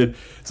only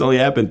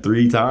happened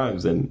 3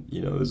 times, and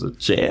there's a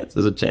chance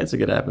it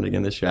could happen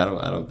again this year.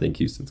 I don't think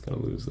Houston's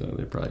gonna lose though.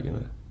 They're probably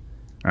gonna.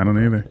 I don't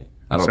either.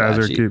 I don't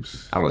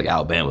think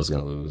Alabama's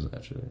gonna lose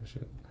after that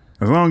shit.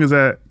 as long as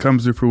that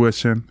comes to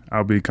fruition,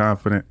 I'll be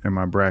confident in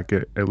my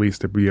bracket, at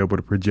least to be able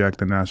to project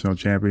the national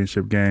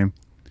championship game.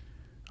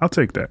 I'll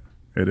take that.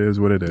 It is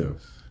what it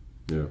is.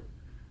 Yeah.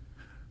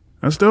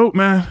 That's dope,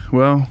 man.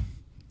 Well,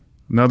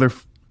 another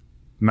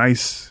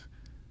nice,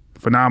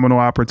 phenomenal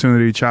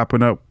opportunity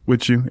chopping up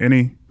with you.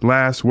 Any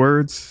last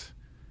words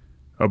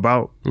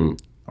about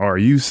our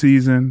youth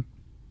season,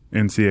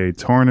 NCAA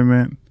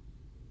tournament?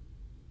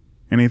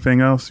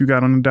 Anything else you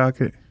got on the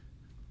docket?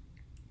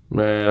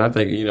 Man, I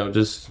think,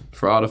 just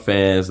for all the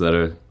fans that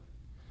are a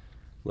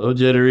little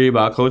jittery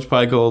about Coach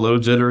Pikiell, a little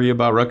jittery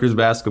about Rutgers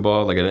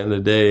basketball, like at the end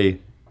of the day,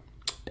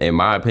 in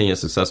my opinion, a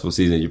successful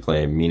season, you're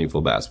playing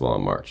meaningful basketball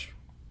in March.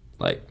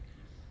 Like,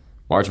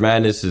 March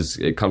Madness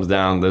it comes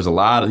down, there's a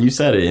lot of, you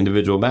said it,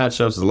 individual matchups,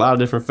 there's a lot of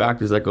different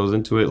factors that goes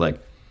into it. Like,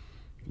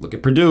 look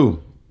at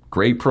Purdue.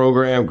 Great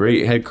program,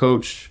 great head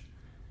coach.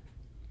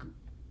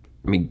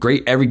 I mean,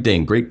 great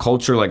everything, great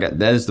culture. Like,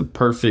 that is the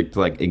perfect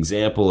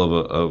example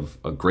of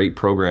a great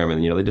program.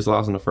 And they just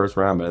lost in the first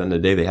round, but at the end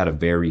of the day, they had a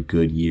very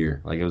good year.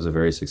 Like, it was a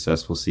very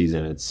successful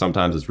season.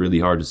 Sometimes it's really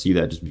hard to see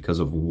that just because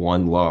of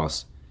one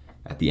loss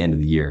at the end of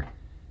the year.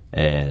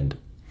 And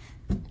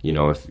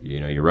if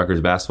you're a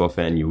Rutgers basketball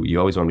fan, you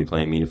always want to be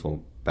playing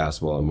meaningful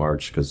basketball in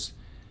March, because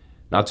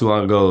not too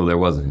long ago there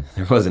wasn't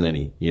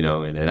any.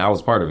 And I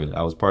was part of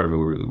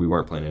it. We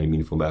weren't playing any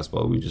meaningful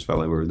basketball. We just felt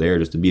like we were there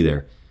just to be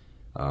there.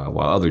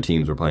 While other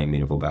teams were playing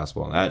meaningful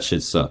basketball. That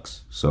shit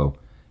sucks. So,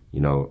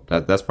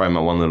 that's probably my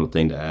one little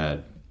thing to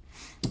add.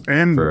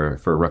 And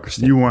for Rutgers,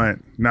 you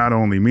want not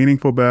only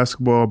meaningful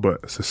basketball,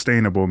 but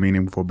sustainable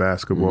meaningful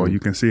basketball. You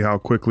can see how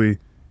quickly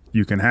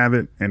you can have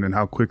it, and then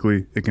how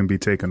quickly it can be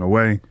taken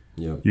away.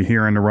 Yep. You're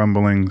hearing the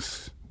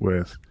rumblings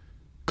with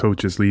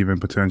coaches leaving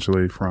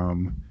potentially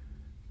from,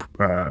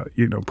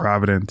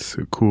 Providence,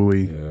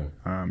 Cooley.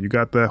 Yeah. You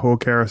got that whole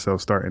carousel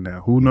starting now.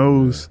 Who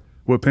knows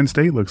what Penn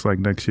State looks like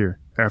next year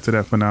after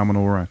that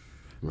phenomenal run.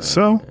 Man,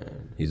 so,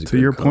 to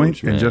your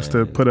point, and just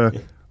to put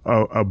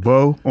a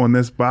bow on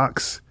this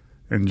box,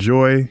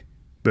 enjoy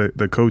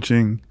the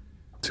coaching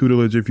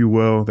tutelage, if you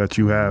will, that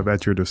you have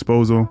at your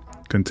disposal.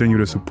 Continue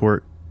to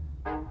support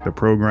the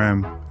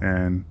program,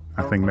 and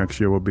I think next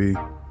year will be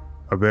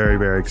a very,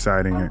 very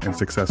exciting and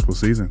successful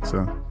season.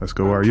 So let's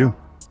go RU.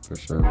 For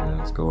sure, man.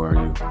 Let's go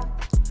RU.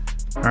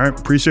 All right.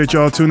 Appreciate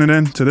y'all tuning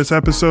in to this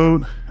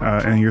episode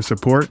and your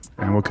support,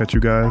 and we'll catch you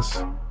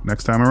guys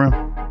next time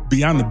around.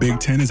 Beyond the Big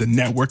Ten is a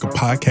network of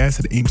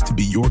podcasts that aims to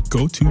be your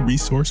go-to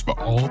resource for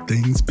all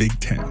things Big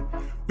Ten.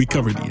 We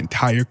cover the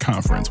entire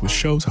conference with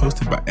shows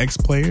hosted by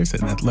ex-players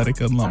and athletic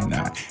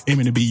alumni,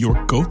 aiming to be your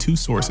go-to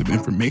source of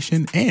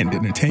information and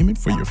entertainment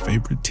for your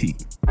favorite team.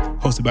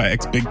 Hosted by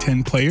ex-Big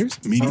Ten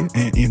players, media,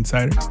 and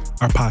insiders,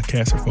 our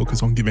podcasts are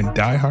focused on giving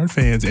diehard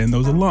fans and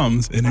those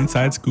alums an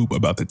inside scoop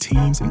about the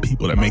teams and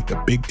people that make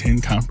the Big Ten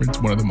Conference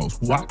one of the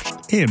most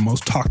watched and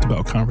most talked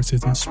about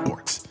conferences in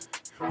sports.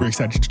 We're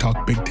excited to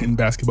talk Big Ten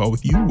basketball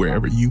with you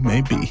wherever you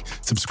may be.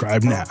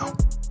 Subscribe now.